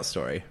coming out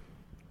story?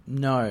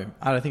 No,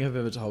 I don't think I've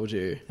ever told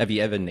you. Have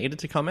you ever needed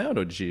to come out,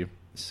 or did you,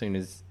 as soon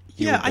as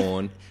you were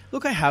born?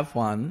 Look, I have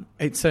one.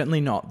 It's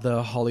certainly not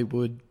the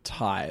Hollywood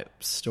type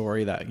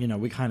story that,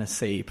 we kind of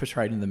see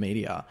portrayed in the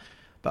media.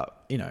 But,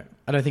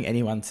 I don't think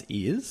anyone's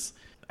is.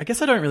 I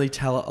guess I don't really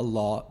tell it a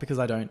lot because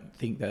I don't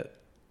think that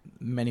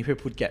many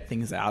people would get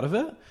things out of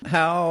it.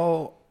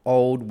 How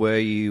old were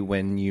you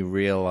when you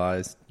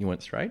realised you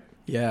weren't straight?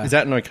 Yeah. Is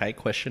that an okay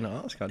question to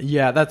ask?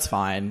 Yeah, that's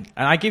fine.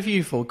 And I give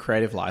you full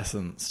creative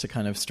license to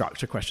kind of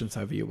structure questions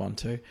however you want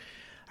to.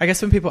 I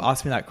guess when people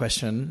ask me that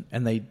question,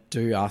 and they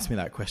do ask me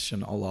that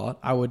question a lot,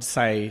 I would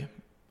say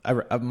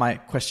my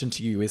question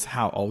to you is,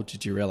 how old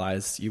did you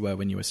realise you were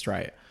when you were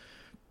straight?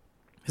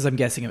 Because I'm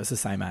guessing it was the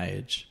same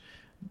age.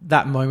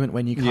 That moment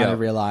when you kind of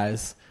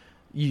realise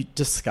you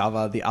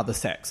discover the other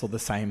sex or the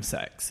same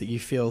sex, that you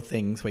feel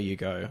things where you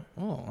go,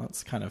 oh,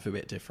 that's kind of a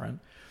bit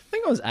different. I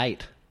think I was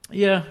 8.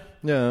 Yeah.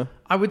 Yeah.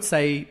 I would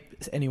say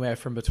anywhere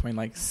from between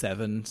like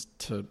 7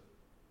 to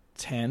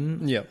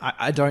 10. Yeah.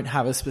 I don't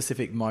have a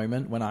specific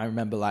moment when I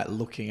remember like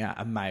looking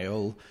at a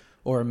male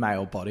or a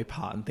male body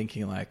part and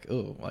thinking like,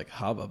 oh, like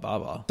hubba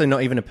bubba. So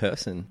not even a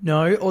person?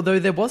 No, although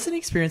there was an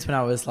experience when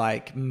I was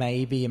like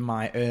maybe in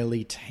my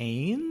early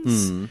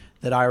teens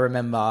that I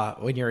remember.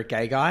 When you're a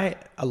gay guy,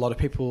 a lot of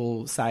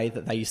people say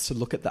that they used to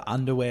look at the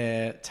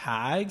underwear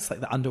tags,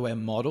 like the underwear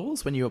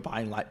models, when you were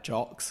buying like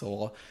jocks,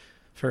 or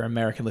for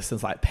American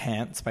listeners, like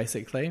pants,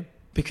 basically.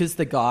 Because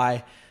the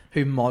guy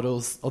who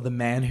models, or the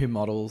man who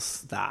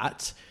models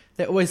that,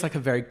 they're always like a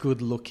very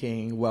good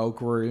looking, well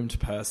groomed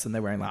person.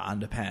 They're wearing like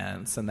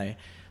underpants, and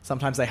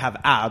sometimes they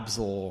have abs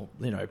or,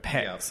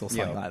 pecs or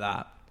something like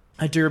that.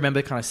 I do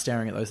remember kind of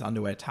staring at those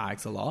underwear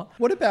tags a lot.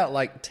 What about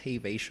like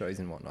TV shows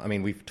and whatnot? I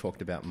mean, we've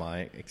talked about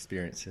my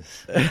experiences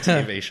with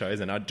TV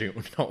shows, and I do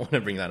not want to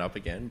bring that up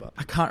again. But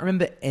I can't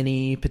remember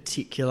any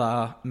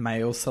particular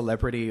male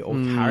celebrity or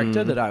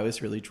character that I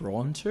was really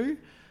drawn to.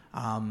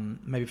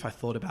 Maybe if I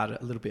thought about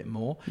it a little bit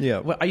more. Yeah.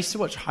 Well, I used to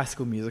watch High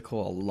School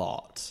Musical a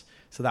lot.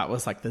 So that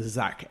was like the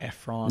Zac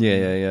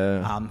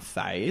Efron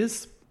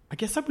phase. I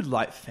guess I would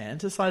like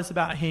fantasize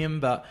about him,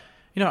 but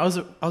I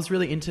was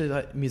really into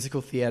like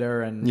musical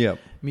theatre and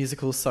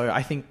musicals. So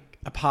I think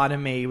a part of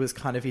me was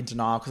kind of in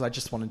denial because I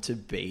just wanted to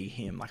be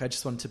him. Like I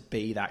just wanted to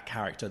be that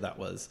character that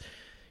was,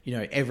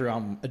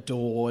 everyone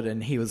adored,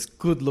 and he was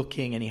good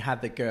looking, and he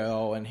had the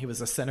girl, and he was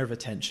the center of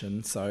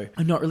attention. So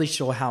I'm not really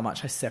sure how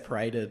much I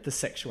separated the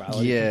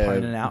sexuality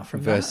component out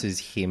from versus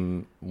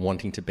him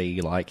wanting to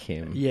be like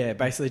him. Yeah,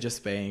 basically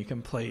just being a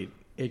complete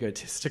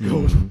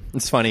egotistical.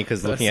 It's funny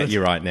because looking at you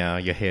right now,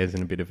 your hair's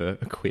in a bit of a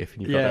quiff.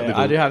 And you've got that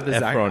little I do have the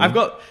Zac. Efron. I've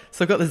got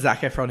the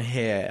Zac Efron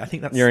hair. I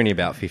think that's. You're only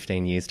about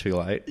 15 years too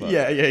late. But.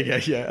 Yeah.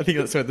 I think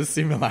that's where the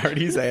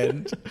similarities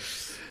end.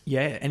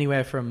 Yeah,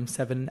 anywhere from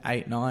 7,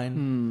 8,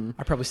 9.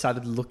 I probably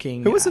started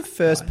looking. Who was the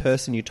first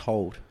person you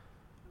told?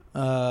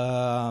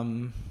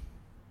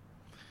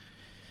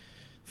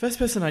 First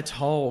person I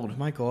told.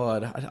 My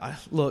God,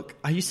 look.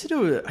 I used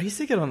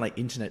to get on like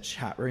internet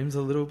chat rooms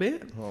a little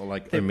bit. Oh,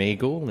 like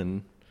Omegle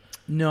and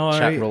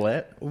chat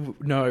roulette.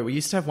 No, we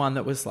used to have one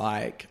that was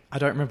like, I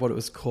don't remember what it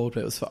was called,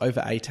 but it was for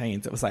over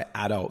 18s. It was like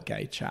adult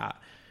gay chat,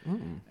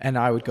 and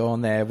I would go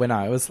on there when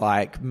I was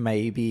like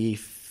maybe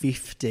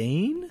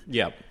 15.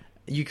 Yep.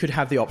 You could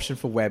have the option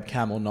for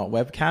webcam or not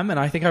webcam. And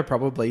I think I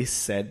probably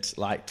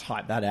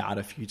type that out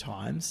a few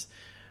times.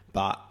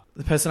 But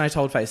the person I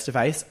told face to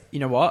face, you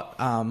know what?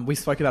 We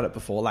spoke about it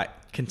before,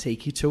 like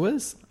Kentucky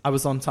tours. I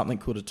was on something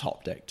called a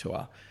top deck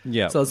tour.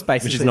 Yeah. So it's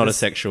basically... Which is not a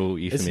sexual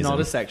euphemism. It's not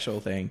a sexual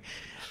thing.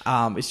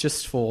 It's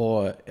just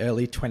for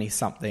early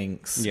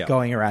 20-somethings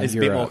going around It's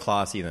Europe. a bit more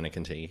classy than a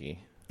Kentucky.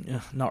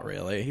 Not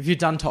really. If you've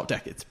done top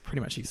deck, it's pretty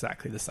much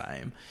exactly the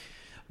same.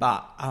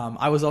 But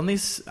I was on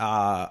this...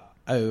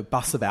 a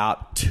bus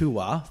about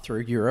tour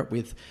through Europe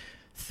with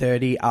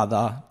 30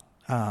 other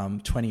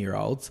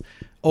 20-year-olds,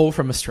 all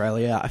from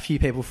Australia, a few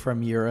people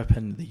from Europe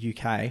and the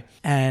UK.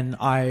 And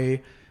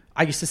I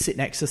used to sit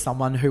next to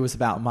someone who was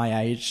about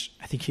my age.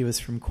 I think he was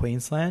from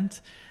Queensland.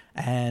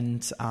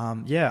 And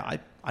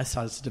I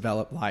started to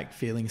develop like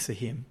feelings for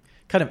him,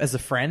 kind of as a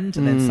friend,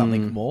 and then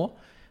something more.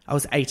 I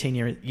was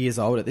 18 years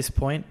old at this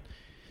point.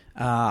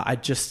 I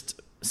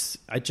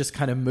just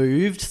kind of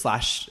moved /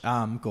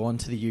 gone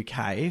to the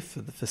UK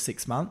for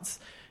 6 months.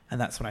 And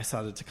that's when I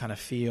started to kind of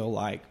feel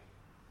like,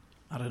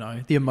 I don't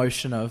know, the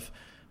emotion of,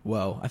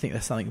 well, I think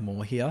there's something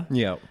more here.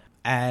 Yeah.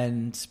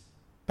 And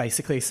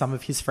basically some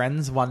of his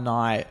friends one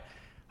night,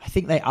 I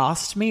think they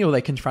asked me or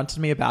they confronted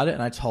me about it,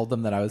 and I told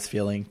them that I was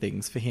feeling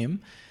things for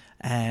him.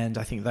 And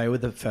I think they were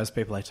the first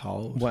people I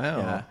told. Wow.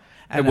 Yeah.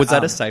 And was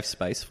that a safe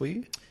space for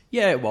you?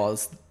 Yeah, it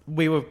was.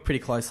 We were pretty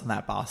close on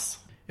that bus.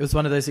 It was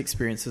one of those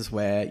experiences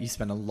where you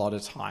spend a lot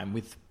of time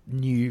with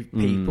new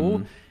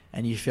people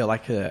and you feel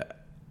like that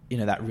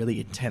really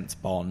intense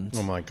bond.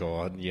 Oh my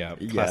God. Yeah.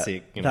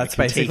 Classic. That's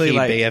basically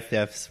like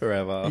BFFs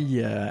forever.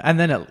 Yeah. And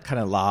then it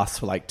kind of lasts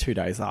for like 2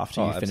 days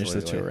after you finish the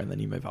absolutely. tour, and then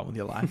you move on with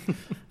your life.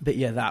 But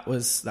yeah, that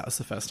was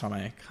the first time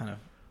I kind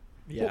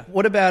of,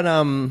 What about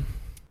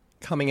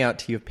coming out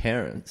to your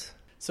parents?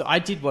 So I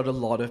did what a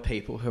lot of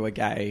people who are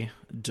gay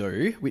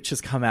do, which is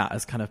come out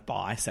as kind of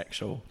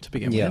bisexual to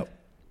begin with.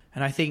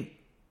 And I think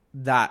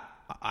that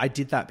I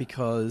did that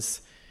because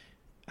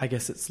I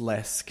guess it's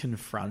less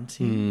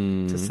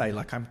confronting to say,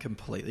 like, I'm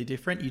completely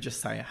different. You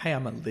just say, hey,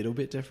 I'm a little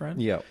bit different.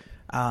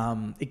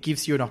 It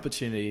gives you an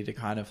opportunity to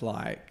kind of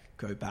like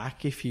go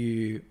back if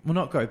you... Well,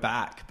 not go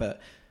back, but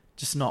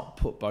just not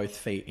put both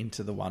feet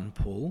into the one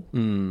pool.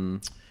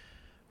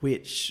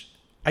 Which...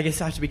 I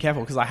guess I have to be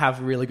careful because I have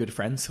really good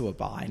friends who are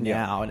bi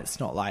now, and it's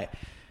not like,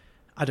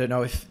 I don't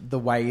know if the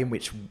way in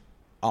which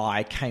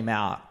I came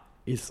out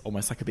is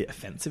almost like a bit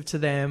offensive to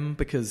them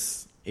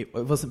because it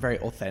wasn't very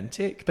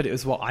authentic, but it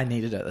was what I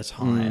needed at the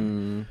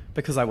time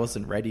because I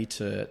wasn't ready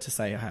to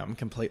say, hey, I'm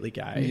completely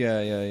gay.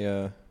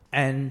 Yeah.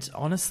 And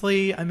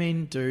honestly, I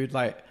mean, dude,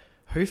 like,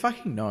 who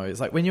fucking knows?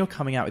 Like, when you're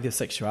coming out with your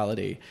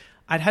sexuality,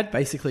 I'd had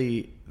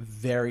basically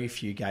very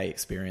few gay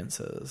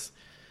experiences.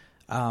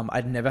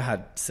 I'd never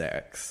had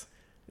sex.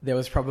 There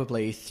was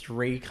probably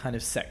 3 kind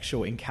of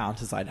sexual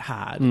encounters I'd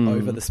had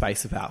over the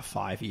space of about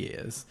 5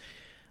 years.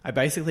 I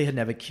basically had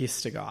never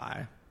kissed a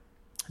guy.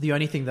 The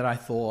only thing that I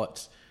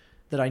thought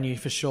that I knew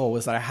for sure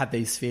was that I had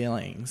these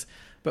feelings.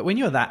 But when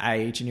you're that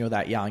age and you're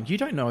that young, you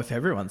don't know if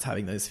everyone's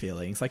having those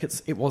feelings. Like,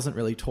 it wasn't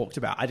really talked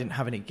about. I didn't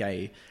have any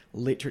gay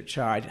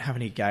literature. I didn't have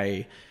any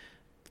gay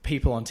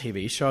people on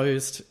TV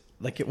shows.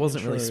 Like, it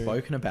wasn't really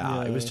spoken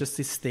about. It was just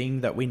this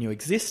thing that we knew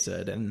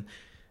existed. And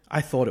I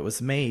thought it was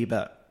me,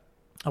 but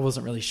I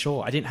wasn't really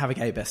sure. I didn't have a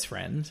gay best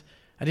friend.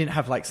 I didn't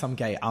have like some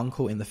gay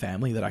uncle in the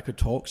family that I could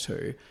talk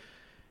to.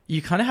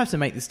 You kind of have to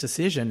make this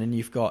decision and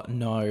you've got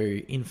no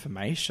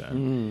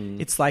information.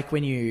 It's like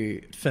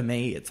for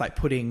me, it's like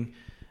putting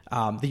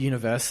the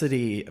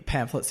university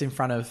pamphlets in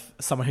front of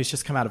someone who's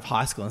just come out of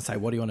high school and say,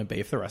 what do you want to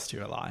be for the rest of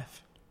your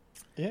life?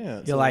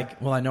 Yeah. You're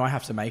like, well, I know I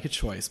have to make a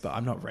choice, but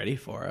I'm not ready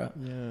for it.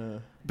 Yeah.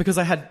 Because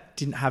I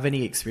didn't have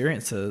any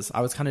experiences.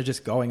 I was kind of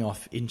just going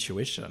off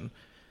intuition,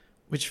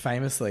 which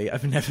famously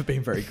I've never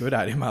been very good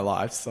at in my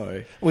life.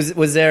 So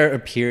was there a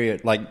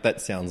period, like, that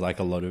sounds like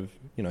a lot of,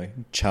 you know,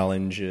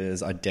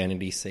 challenges,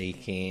 identity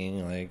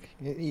seeking, like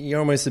you're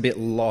almost a bit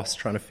lost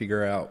trying to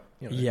figure out,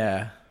 you know.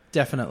 Yeah,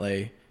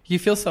 definitely. You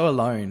feel so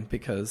alone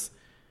because,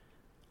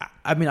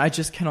 I mean, I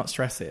just cannot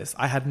stress this.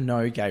 I had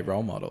no gay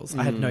role models.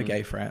 I had no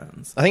gay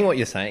friends. I think what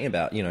you're saying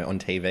about, you know, on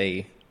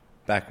TV,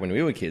 back when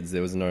we were kids,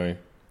 there was no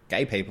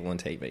gay people on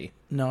TV.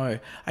 No.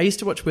 I used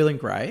to watch Will and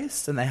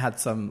Grace and they had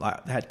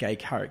they had gay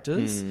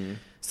characters.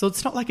 So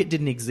it's not like it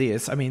didn't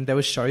exist. I mean, there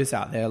were shows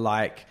out there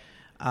like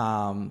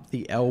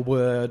The L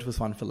Word was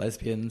one for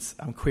lesbians,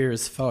 Queer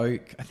as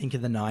Folk, I think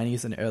in the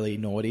 90s and early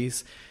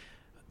noughties.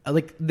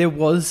 Like, there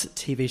was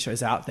TV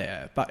shows out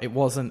there, but it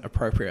wasn't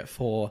appropriate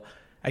for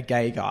a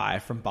gay guy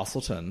from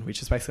Bustleton,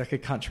 which is basically like a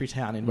country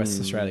town in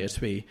Western Australia, to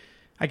be,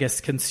 I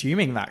guess,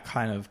 consuming that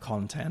kind of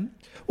content.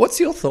 What's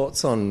your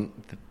thoughts on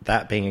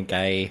that being a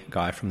gay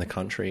guy from the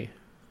country?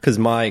 Because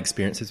my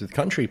experiences with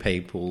country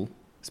people,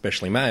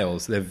 especially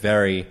males, they're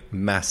very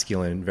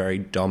masculine, very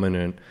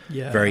dominant,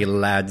 very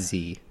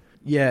ladsy.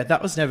 Yeah,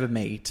 that was never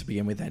me to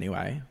begin with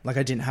anyway. Like,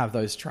 I didn't have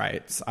those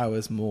traits. I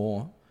was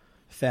more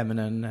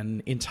feminine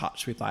and in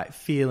touch with, like,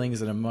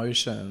 feelings and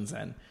emotions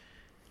and,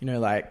 you know,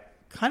 like,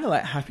 kind of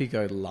like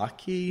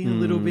happy-go-lucky a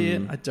little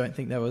bit. I don't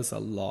think there was a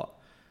lot.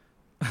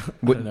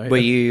 Were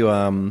you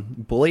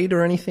bullied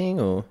or anything,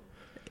 or...?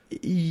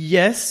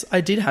 Yes,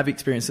 I did have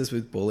experiences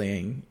with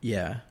bullying,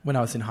 when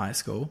I was in high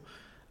school.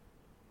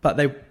 But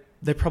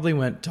they probably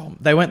weren't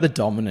they weren't the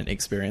dominant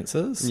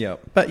experiences.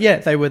 Yep. But yeah,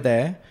 they were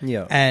there.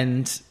 Yeah.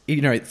 And,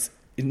 you know,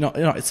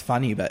 it's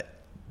funny, but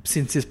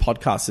since this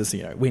podcast is,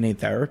 you know, We Need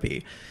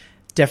Therapy,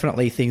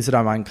 definitely things that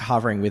I'm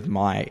uncovering with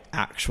my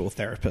actual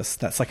therapist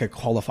that's like a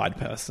qualified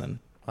person.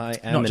 I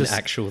am an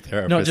actual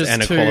therapist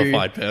and a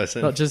qualified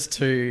person. Not just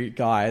 2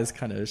 guys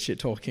kind of shit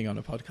talking on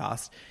a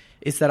podcast.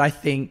 Is that I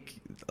think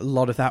a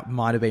lot of that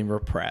might have been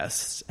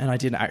repressed and I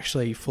didn't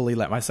actually fully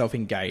let myself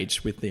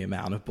engage with the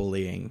amount of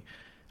bullying.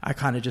 I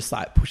kind of just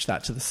like pushed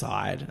that to the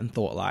side and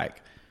thought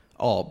like,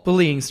 oh,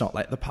 bullying's not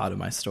like the part of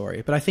my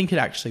story. But I think it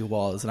actually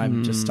was, and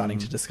I'm just starting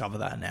to discover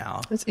that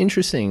now. It's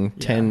interesting,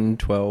 10,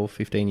 12,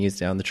 15 years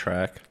down the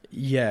track.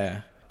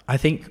 Yeah. I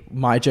think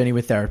my journey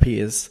with therapy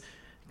is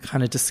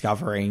kind of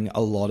discovering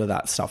a lot of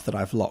that stuff that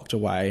I've locked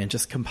away and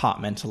just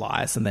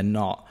compartmentalized and then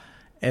not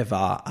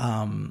ever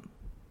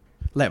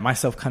let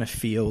myself kind of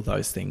feel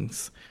those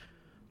things.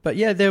 But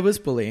yeah, there was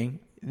bullying.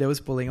 There was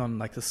bullying on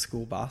like the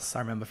school bus, I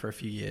remember, for a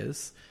few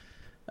years.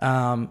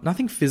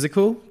 Nothing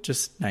physical,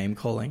 just name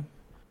calling.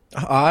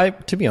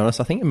 To be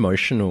honest, I think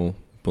emotional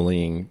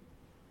bullying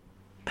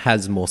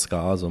has more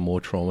scars or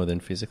more trauma than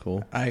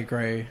physical. I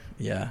agree.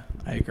 Yeah,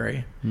 I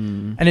agree.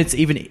 And it's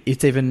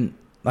even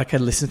like I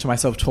listen to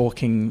myself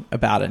talking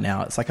about it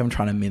now. It's like I'm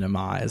trying to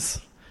minimize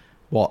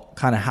what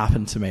kind of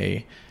happened to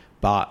me.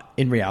 But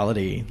in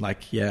reality,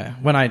 like, yeah,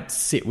 when I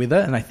sit with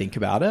it and I think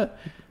about it,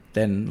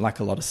 then like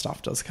a lot of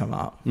stuff does come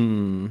up.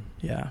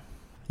 Yeah.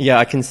 Yeah,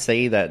 I can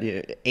see that.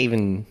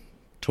 Even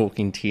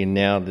talking to you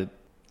now, that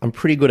I'm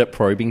pretty good at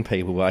probing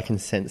people, but I can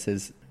sense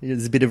there's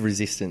a bit of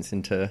resistance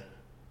into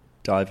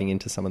diving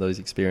into some of those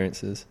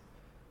experiences.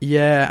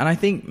 Yeah, and I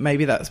think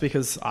maybe that's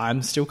because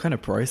I'm still kind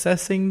of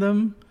processing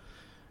them,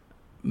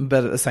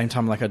 but at the same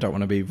time, like, I don't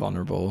want to be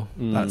vulnerable.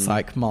 That's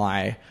like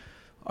my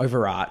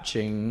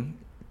overarching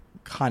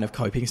kind of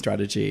coping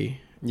strategy.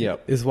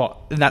 Yep.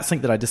 And that's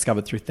something that I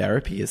discovered through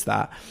therapy, is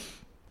that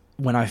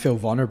when I feel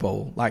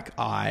vulnerable, like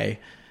I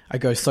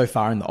go so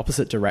far in the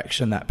opposite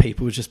direction that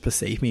people just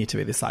perceive me to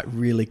be this like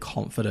really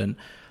confident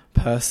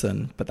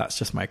person, but that's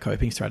just my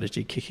coping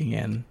strategy kicking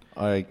in.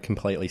 I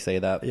completely see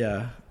that.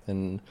 Yeah.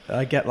 And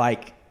I get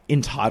like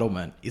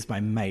entitlement is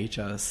my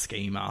major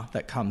schema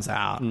that comes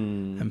out,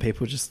 and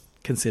people just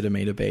consider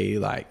me to be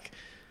like,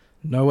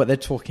 know what they're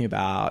talking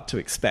about, to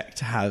expect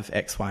to have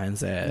X, Y, and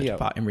Z. Yep.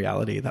 But in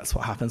reality, that's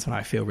what happens when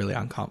I feel really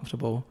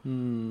uncomfortable.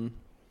 And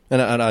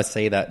I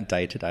see that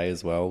day to day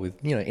as well with,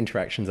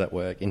 interactions at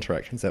work,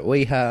 interactions that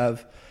we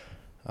have.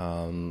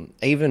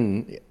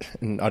 Even,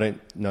 and I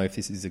don't know if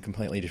this is a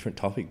completely different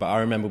topic, but I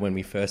remember when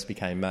we first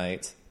became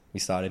mates, we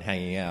started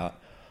hanging out.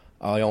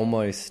 I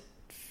almost,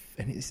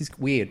 and this is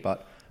weird,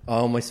 but I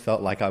almost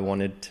felt like I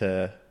wanted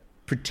to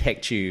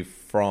protect you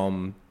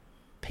from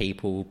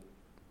people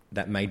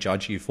that may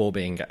judge you for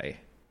being gay.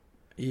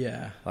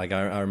 Yeah. Like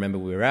I remember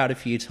we were out a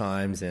few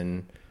times,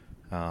 and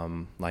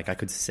like I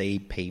could see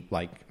people,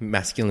 like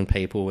masculine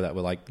people that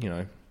were like,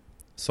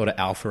 sort of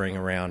alphaing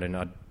around, and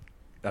I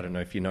don't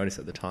know if you noticed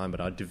at the time,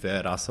 but I'd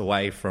divert us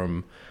away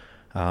from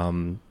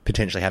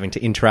potentially having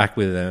to interact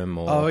with them.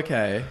 Or, Oh,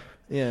 okay.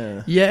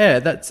 Yeah. Yeah,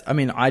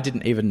 I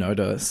didn't even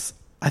notice.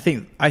 I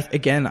think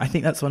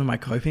that's one of my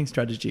coping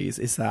strategies,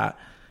 is that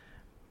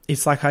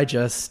it's like I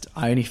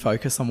only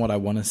focus on what I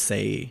want to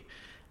see.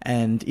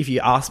 And if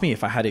you ask me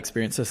if I had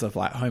experiences of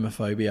like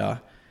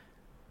homophobia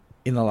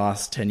in the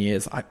last 10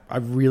 years, I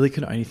really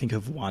can only think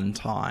of one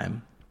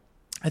time.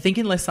 I think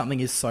unless something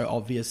is so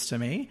obvious to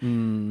me,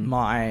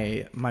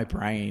 my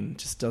brain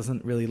just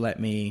doesn't really let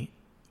me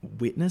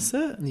witness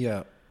it.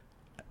 Yeah.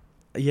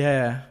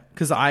 Yeah,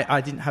 because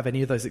I didn't have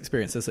any of those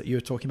experiences that you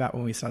were talking about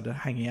when we started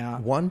hanging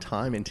out. One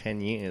time in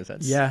 10 years.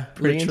 That's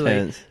pretty literally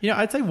intense.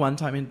 I'd say one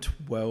time in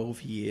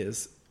 12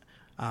 years.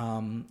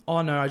 Oh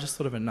no, I just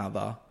thought of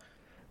another.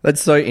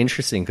 That's so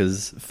interesting,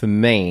 because for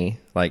me,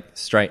 like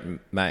straight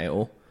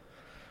male,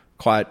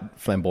 quite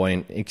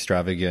flamboyant,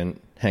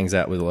 extravagant, hangs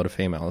out with a lot of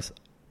females.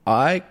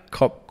 I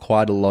cop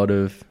quite a lot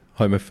of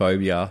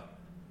homophobia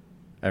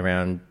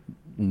around,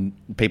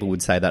 people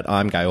would say that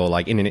I'm gay, or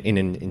like in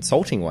an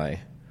insulting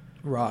way.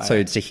 Right.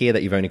 So to hear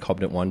that you've only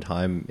copped it one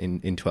time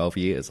in 12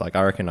 years, like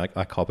I reckon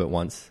I cop it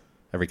once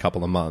every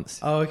couple of months.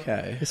 Oh,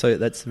 okay. So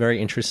that's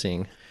very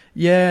interesting.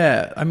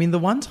 Yeah, I mean, the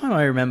one time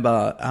I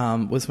remember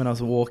was when I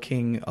was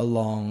walking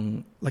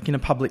along, like in a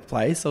public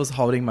place. I was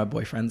holding my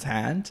boyfriend's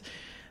hand,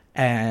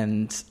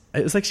 and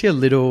it was actually a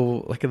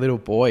little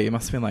boy. He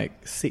must have been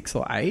like 6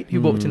 or 8. He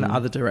walked in the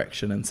other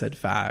direction and said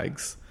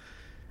 "fags,"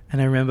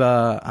 and I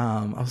remember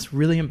I was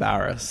really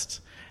embarrassed.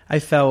 I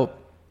felt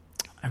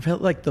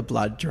like the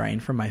blood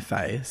drain from my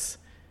face.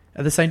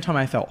 At the same time,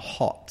 I felt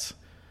hot,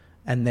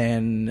 and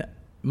then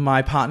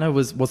my partner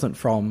wasn't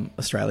from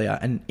Australia,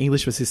 and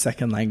English was his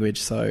second language.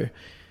 So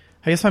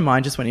I guess my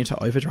mind just went into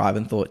overdrive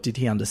and thought, did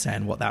he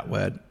understand what that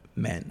word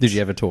meant? Did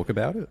you ever talk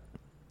about it?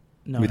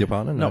 No. With your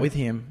partner? No. Not with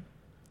him.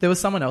 There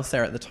was someone else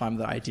there at the time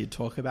that I did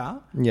talk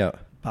about. Yeah.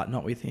 But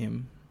not with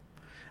him.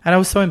 And I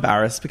was so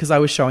embarrassed because I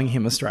was showing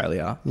him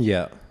Australia.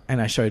 Yeah. And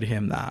I showed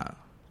him that.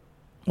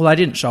 Well, I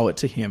didn't show it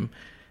to him.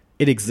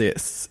 It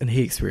exists, and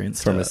he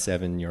experienced From it. a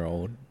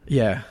 7-year-old.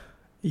 Yeah.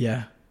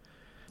 Yeah.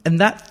 And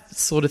that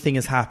sort of thing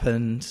has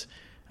happened.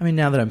 I mean,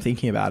 now that I'm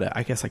thinking about it,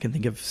 I guess I can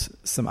think of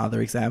some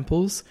other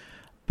examples.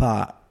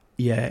 But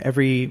yeah,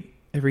 every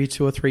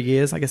 2 or 3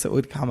 years, I guess it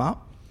would come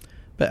up.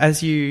 But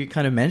as you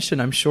kind of mentioned,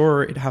 I'm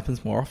sure it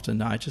happens more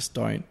often. I just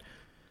don't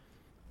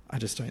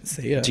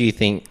see it. Do you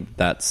think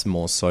that's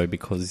more so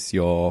because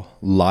your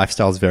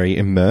lifestyle is very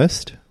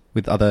immersed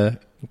with other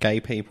gay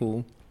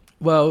people?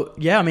 Well,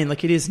 yeah, I mean,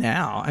 like it is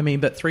now. I mean,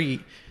 but three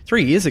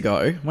years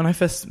ago, when I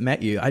first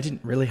met you, I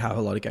didn't really have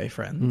a lot of gay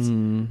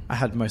friends. I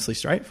had mostly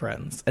straight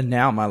friends. And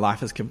now my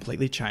life has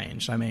completely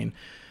changed. I mean,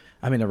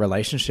 I'm in a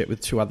relationship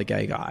with 2 other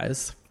gay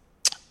guys.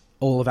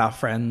 All of our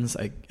friends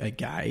are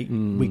gay.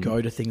 We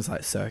go to things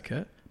like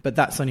Circuit. But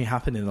that's only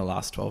happened in the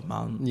last 12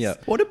 months. Yeah.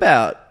 What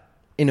about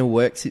in a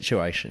work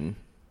situation?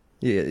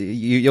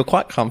 You're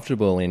quite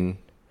comfortable in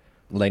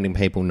letting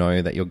people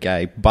know that you're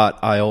gay, but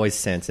I always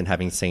sense, in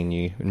having seen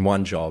you in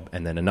one job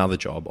and then another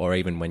job, or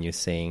even when you're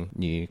seeing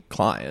new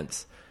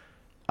clients,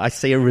 I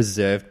see a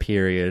reserved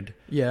period.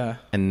 Yeah.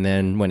 And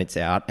then when it's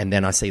out, and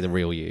then I see the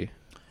real you.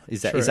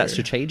 Is that True.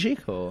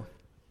 strategic, or?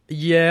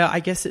 Yeah,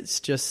 I guess it's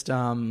just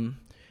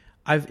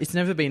it's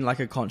never been like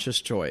a conscious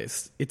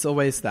choice. It's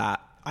always that.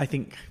 I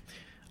think,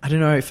 I don't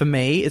know, for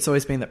me, it's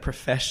always been that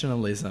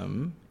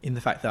professionalism, in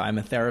the fact that I'm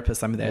a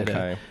therapist, I'm there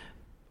to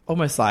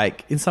almost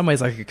like, in some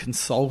ways, like a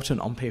consultant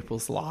on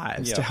people's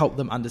lives to help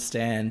them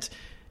understand,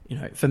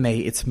 for me,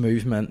 it's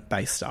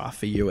movement-based stuff.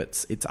 For you,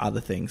 it's other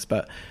things.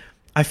 But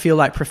I feel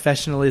like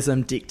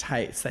professionalism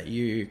dictates that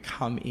you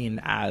come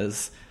in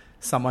as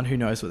someone who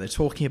knows what they're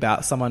talking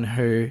about, someone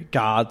who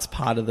guards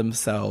part of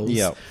themselves.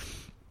 Yep.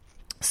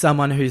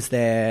 Someone who's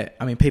there.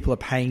 I mean, people are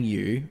paying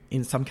you,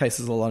 in some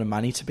cases, a lot of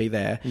money to be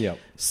there. Yep.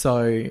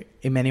 So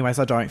in many ways,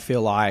 I don't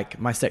feel like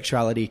my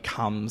sexuality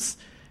comes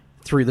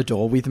through the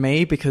door with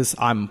me because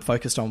I'm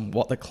focused on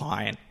what the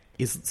client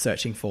is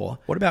searching for.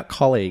 What about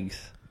colleagues?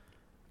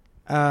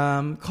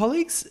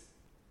 Colleagues,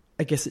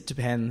 I guess it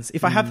depends.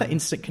 If I have that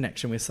instant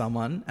connection with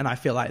someone and I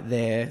feel like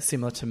they're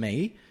similar to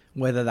me,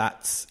 whether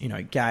that's, you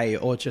know, gay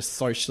or just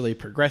socially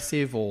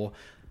progressive or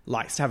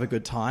likes to have a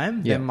good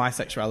time, then my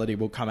sexuality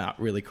will come out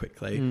really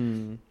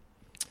quickly.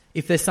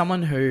 If there's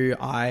someone who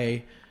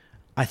I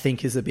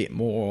think is a bit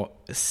more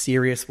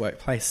serious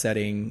workplace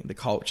setting, the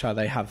culture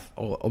they have,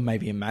 or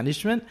maybe in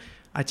management,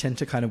 I tend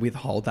to kind of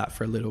withhold that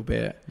for a little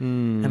bit.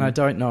 And I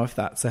don't know if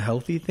that's a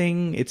healthy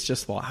thing. It's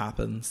just what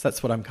happens.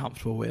 That's what I'm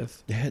comfortable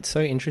with. Yeah, it's so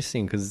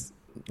interesting because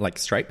like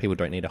straight people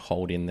don't need to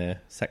hold in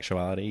their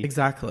sexuality.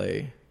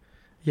 Exactly.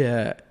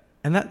 Yeah.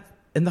 And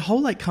the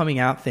whole like coming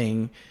out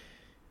thing,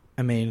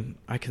 I mean,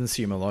 I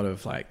consume a lot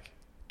of like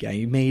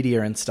gay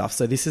media and stuff,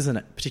 so this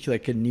isn't particularly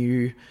like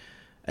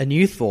a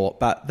new thought,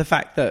 but the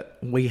fact that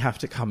we have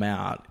to come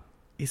out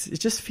it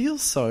just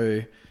feels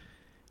so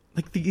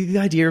like the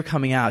idea of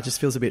coming out just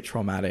feels a bit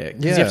traumatic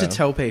because you have to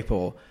tell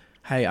people,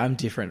 hey, I'm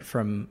different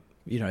from,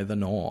 you know, the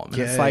norm.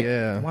 And it's like,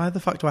 why the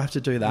fuck do I have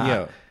to do that?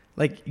 Yeah.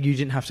 Like, you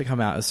didn't have to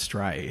come out as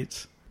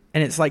straight.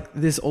 And it's like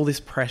there's all this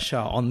pressure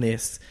on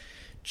this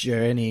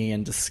journey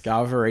and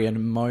discovery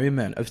and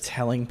moment of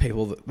telling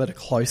people that are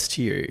close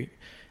to you.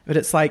 But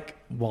it's like,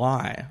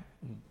 why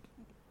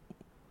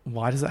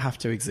does it have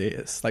to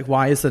exist? Like,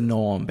 why is the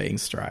norm being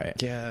straight?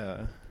 Yeah.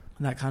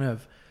 And that kind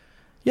of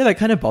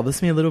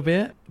bothers me a little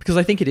bit because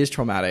I think it is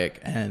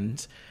traumatic.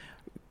 And,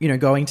 you know,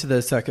 going to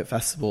the Circuit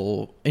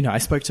Festival, you know, I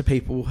spoke to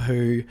people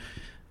who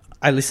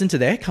I listened to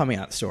their coming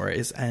out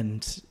stories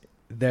and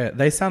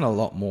they sound a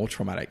lot more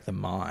traumatic than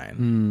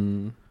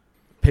mine.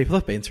 People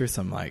have been through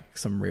some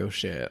real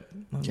shit.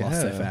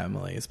 Lost their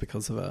families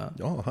because of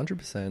it. Oh,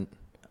 100%.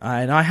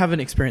 And I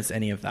haven't experienced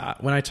any of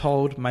that. When I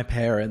told my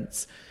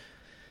parents,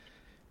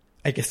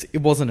 I guess it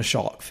wasn't a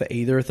shock for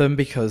either of them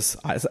because,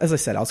 as I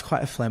said, I was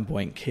quite a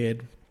flamboyant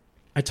kid.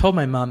 I told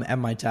my mum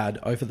and my dad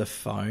over the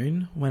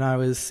phone when I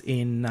was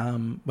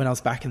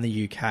back in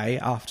the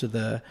UK after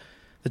the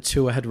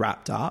tour had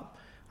wrapped up.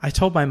 I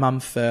told my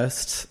mum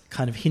first,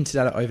 kind of hinted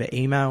at it over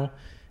email,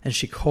 and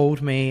she called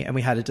me and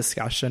we had a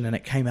discussion and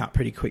it came out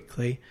pretty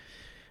quickly.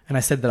 And I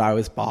said that I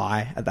was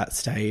bi at that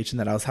stage and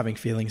that I was having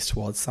feelings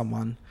towards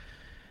someone.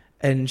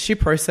 And she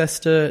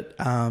processed it.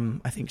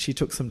 I think she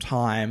took some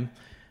time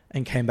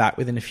and came back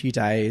within a few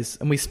days.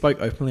 And we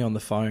spoke openly on the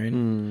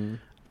phone.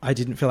 I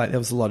didn't feel like there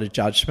was a lot of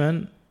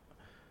judgment,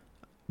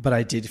 but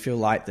I did feel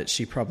like that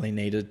she probably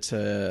needed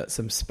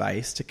some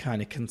space to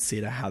kind of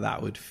consider how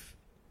that would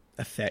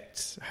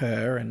affect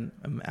her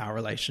and our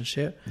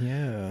relationship.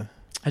 Yeah.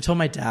 I told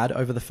my dad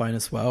over the phone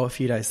as well a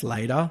few days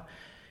later.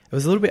 It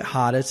was a little bit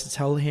harder to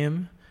tell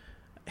him.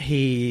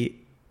 He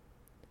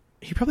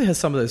probably has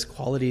some of those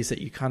qualities that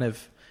you kind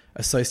of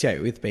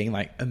associate with being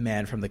like a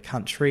man from the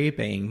country,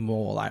 being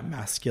more like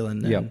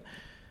masculine and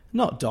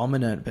not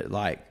dominant, but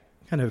like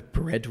kind of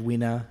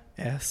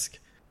breadwinner-esque.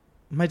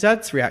 My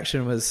dad's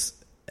reaction was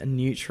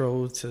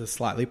neutral to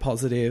slightly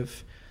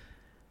positive.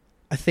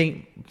 I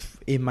think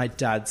in my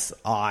dad's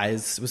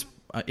eyes was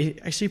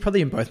actually probably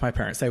in both my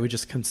parents, they were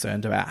just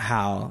concerned about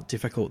how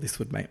difficult this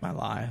would make my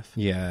life.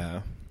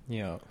 Yeah.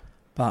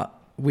 But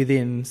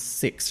within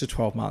 6 to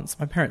 12 months,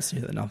 my parents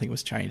knew that nothing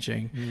was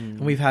changing. And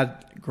we've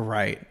had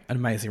an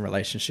amazing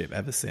relationship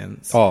ever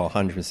since. Oh,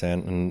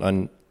 100%.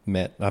 And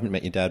I haven't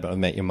met your dad, but I've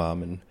met your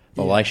mum, and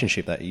the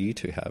relationship that you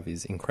two have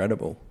is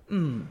incredible.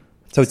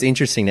 So it's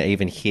interesting to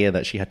even hear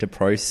that she had to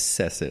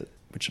process it,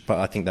 but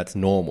I think that's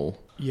normal.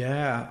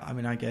 Yeah.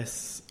 I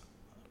guess...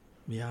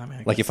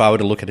 Like if I were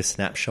to look at a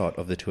snapshot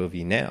of the two of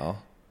you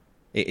now,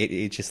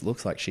 it just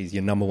looks like she's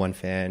your number one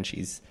fan.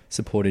 She's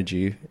supported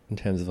you in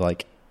terms of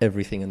like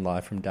everything in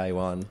life from day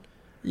one.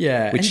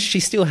 Yeah. Which she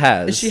still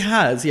has. She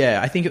has, yeah.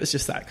 I think it was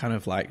just that kind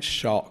of like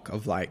shock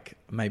of like,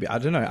 maybe, I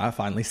don't know, I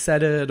finally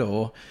said it,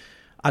 or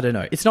I don't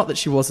know. It's not that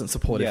she wasn't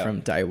supportive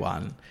from day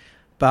one,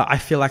 but I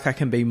feel like I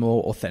can be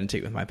more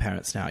authentic with my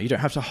parents now. You don't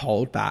have to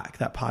hold back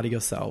that part of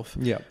yourself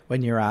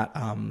when you're at...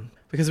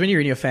 because when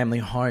you're in your family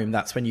home,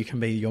 that's when you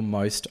can be your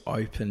most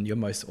open, your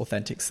most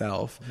authentic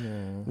self.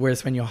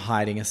 Whereas when you're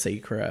hiding a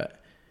secret,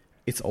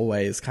 it's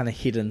always kind of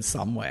hidden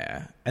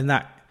somewhere. And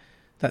that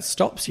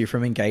stops you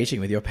from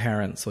engaging with your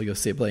parents or your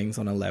siblings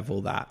on a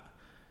level that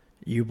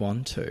you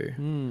want to.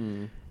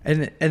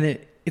 And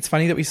it's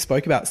funny that we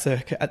spoke about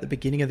Circuit at the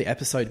beginning of the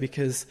episode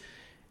because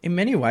in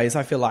many ways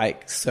I feel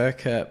like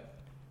Circuit,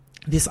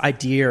 this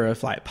idea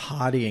of like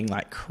partying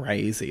like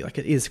crazy, like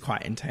it is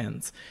quite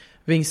intense.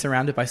 Being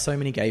surrounded by so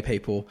many gay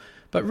people,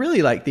 but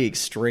really like the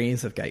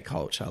extremes of gay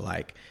culture.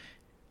 Like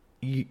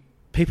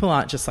people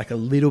aren't just like a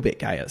little bit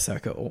gay at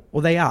Circuit,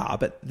 or they are,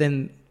 but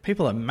then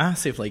people are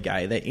massively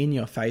gay. They're in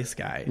your face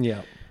gay.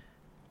 Yeah.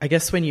 I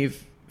guess when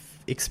you've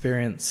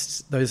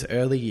experienced those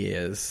early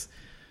years,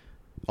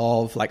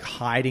 of like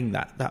hiding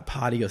that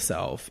part of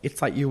yourself.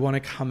 It's like you want to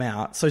come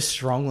out so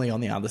strongly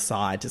on the other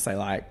side to say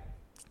like,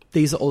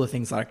 these are all the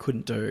things that I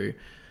couldn't do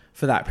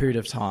for that period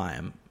of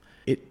time.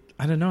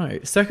 I don't know.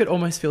 Circuit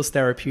almost feels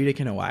therapeutic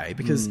in a way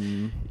because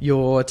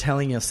you're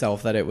telling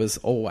yourself that it was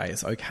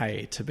always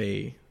okay to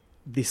be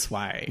this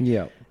way.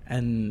 Yeah.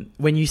 And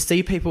when you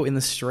see people in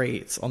the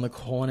streets, on the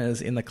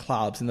corners, in the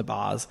clubs, in the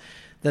bars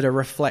that are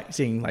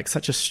reflecting like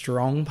such a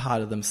strong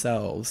part of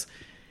themselves,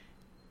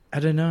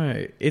 I don't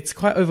know. It's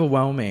quite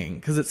overwhelming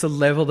because it's a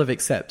level of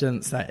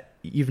acceptance that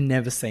you've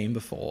never seen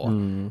before.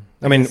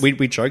 I mean,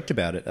 we joked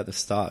about it at the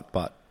start,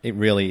 but it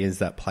really is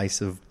that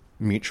place of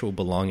mutual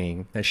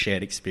belonging, a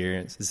shared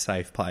experience, a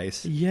safe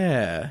place.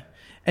 Yeah.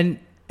 And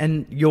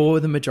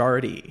you're the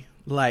majority.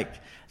 Like,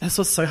 that's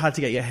what's so hard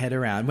to get your head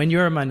around. When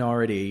you're a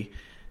minority,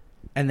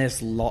 and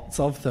there's lots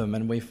of them,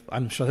 and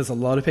I'm sure there's a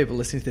lot of people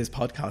listening to this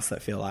podcast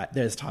that feel like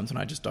there's times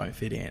when I just don't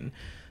fit in.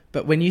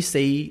 But when you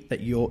see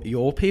that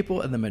your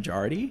people are the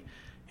majority,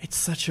 it's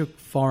such a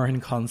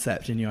foreign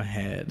concept in your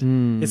head.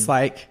 It's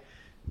like,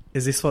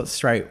 is this what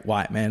straight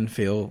white men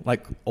feel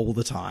like all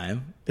the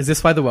time? Is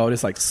this why the world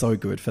is like so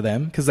good for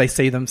them? Because they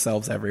see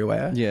themselves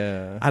everywhere?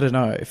 Yeah. I don't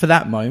know. For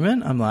that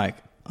moment, I'm like,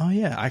 oh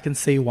yeah, I can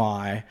see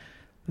why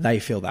they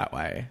feel that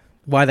way.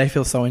 Why they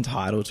feel so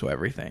entitled to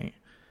everything.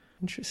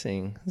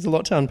 Interesting. There's a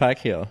lot to unpack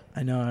here.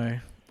 I know.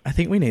 I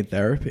think we need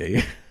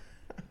therapy.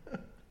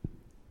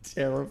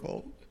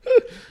 Terrible.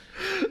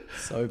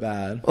 So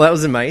bad. Well, that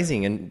was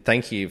amazing, and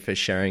thank you for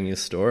sharing your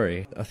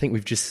story. I think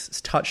we've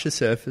just touched the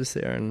surface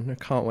there, and I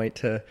can't wait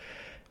to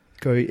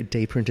go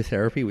deeper into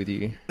therapy with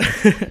you.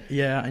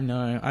 Yeah, I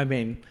know. I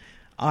mean,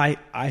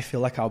 I feel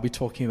like I'll be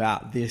talking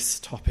about this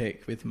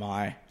topic with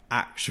my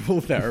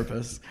actual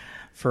therapist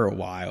for a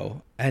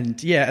while.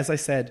 And yeah, as I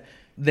said,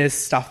 there's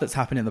stuff that's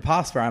happened in the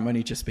past where I'm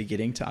only just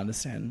beginning to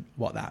understand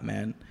what that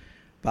meant.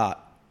 But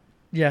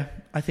yeah,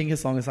 I think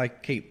as long as I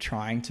keep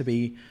trying to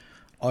be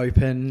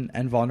open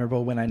and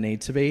vulnerable when I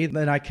need to be,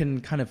 then I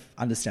can kind of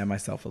understand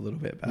myself a little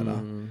bit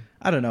better.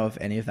 I don't know if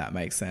any of that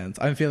makes sense.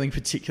 I'm feeling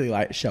particularly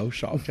like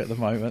shell-shocked at the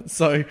moment.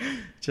 So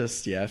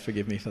just, yeah,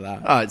 forgive me for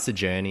that. Oh, it's a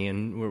journey,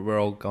 and we're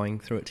all going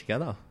through it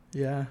together.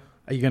 Yeah.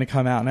 Are you going to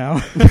come out now?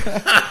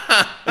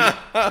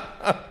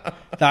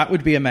 That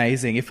would be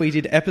amazing. If we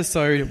did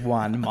episode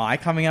 1, my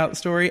coming out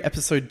story,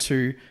 episode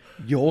 2,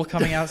 your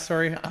coming out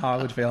story, I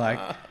would feel like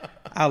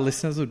our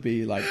listeners would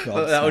be like,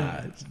 God, that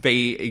would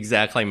be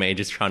exactly me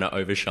just trying to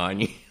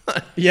overshine you.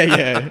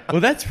 Yeah. Well,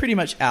 that's pretty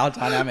much our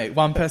dynamic.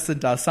 One person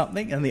does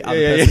something and the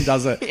other person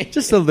does it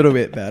just a little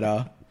bit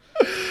better.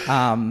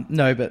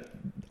 No, but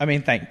I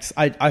mean, thanks.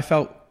 I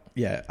felt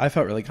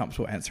really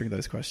comfortable answering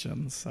those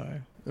questions. So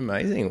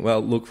amazing.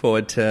 Well, look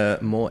forward to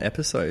more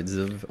episodes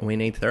of We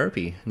Need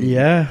Therapy.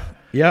 Yeah.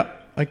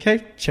 Yep.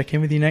 Okay. Check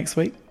in with you next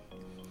week.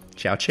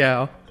 Ciao,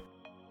 ciao.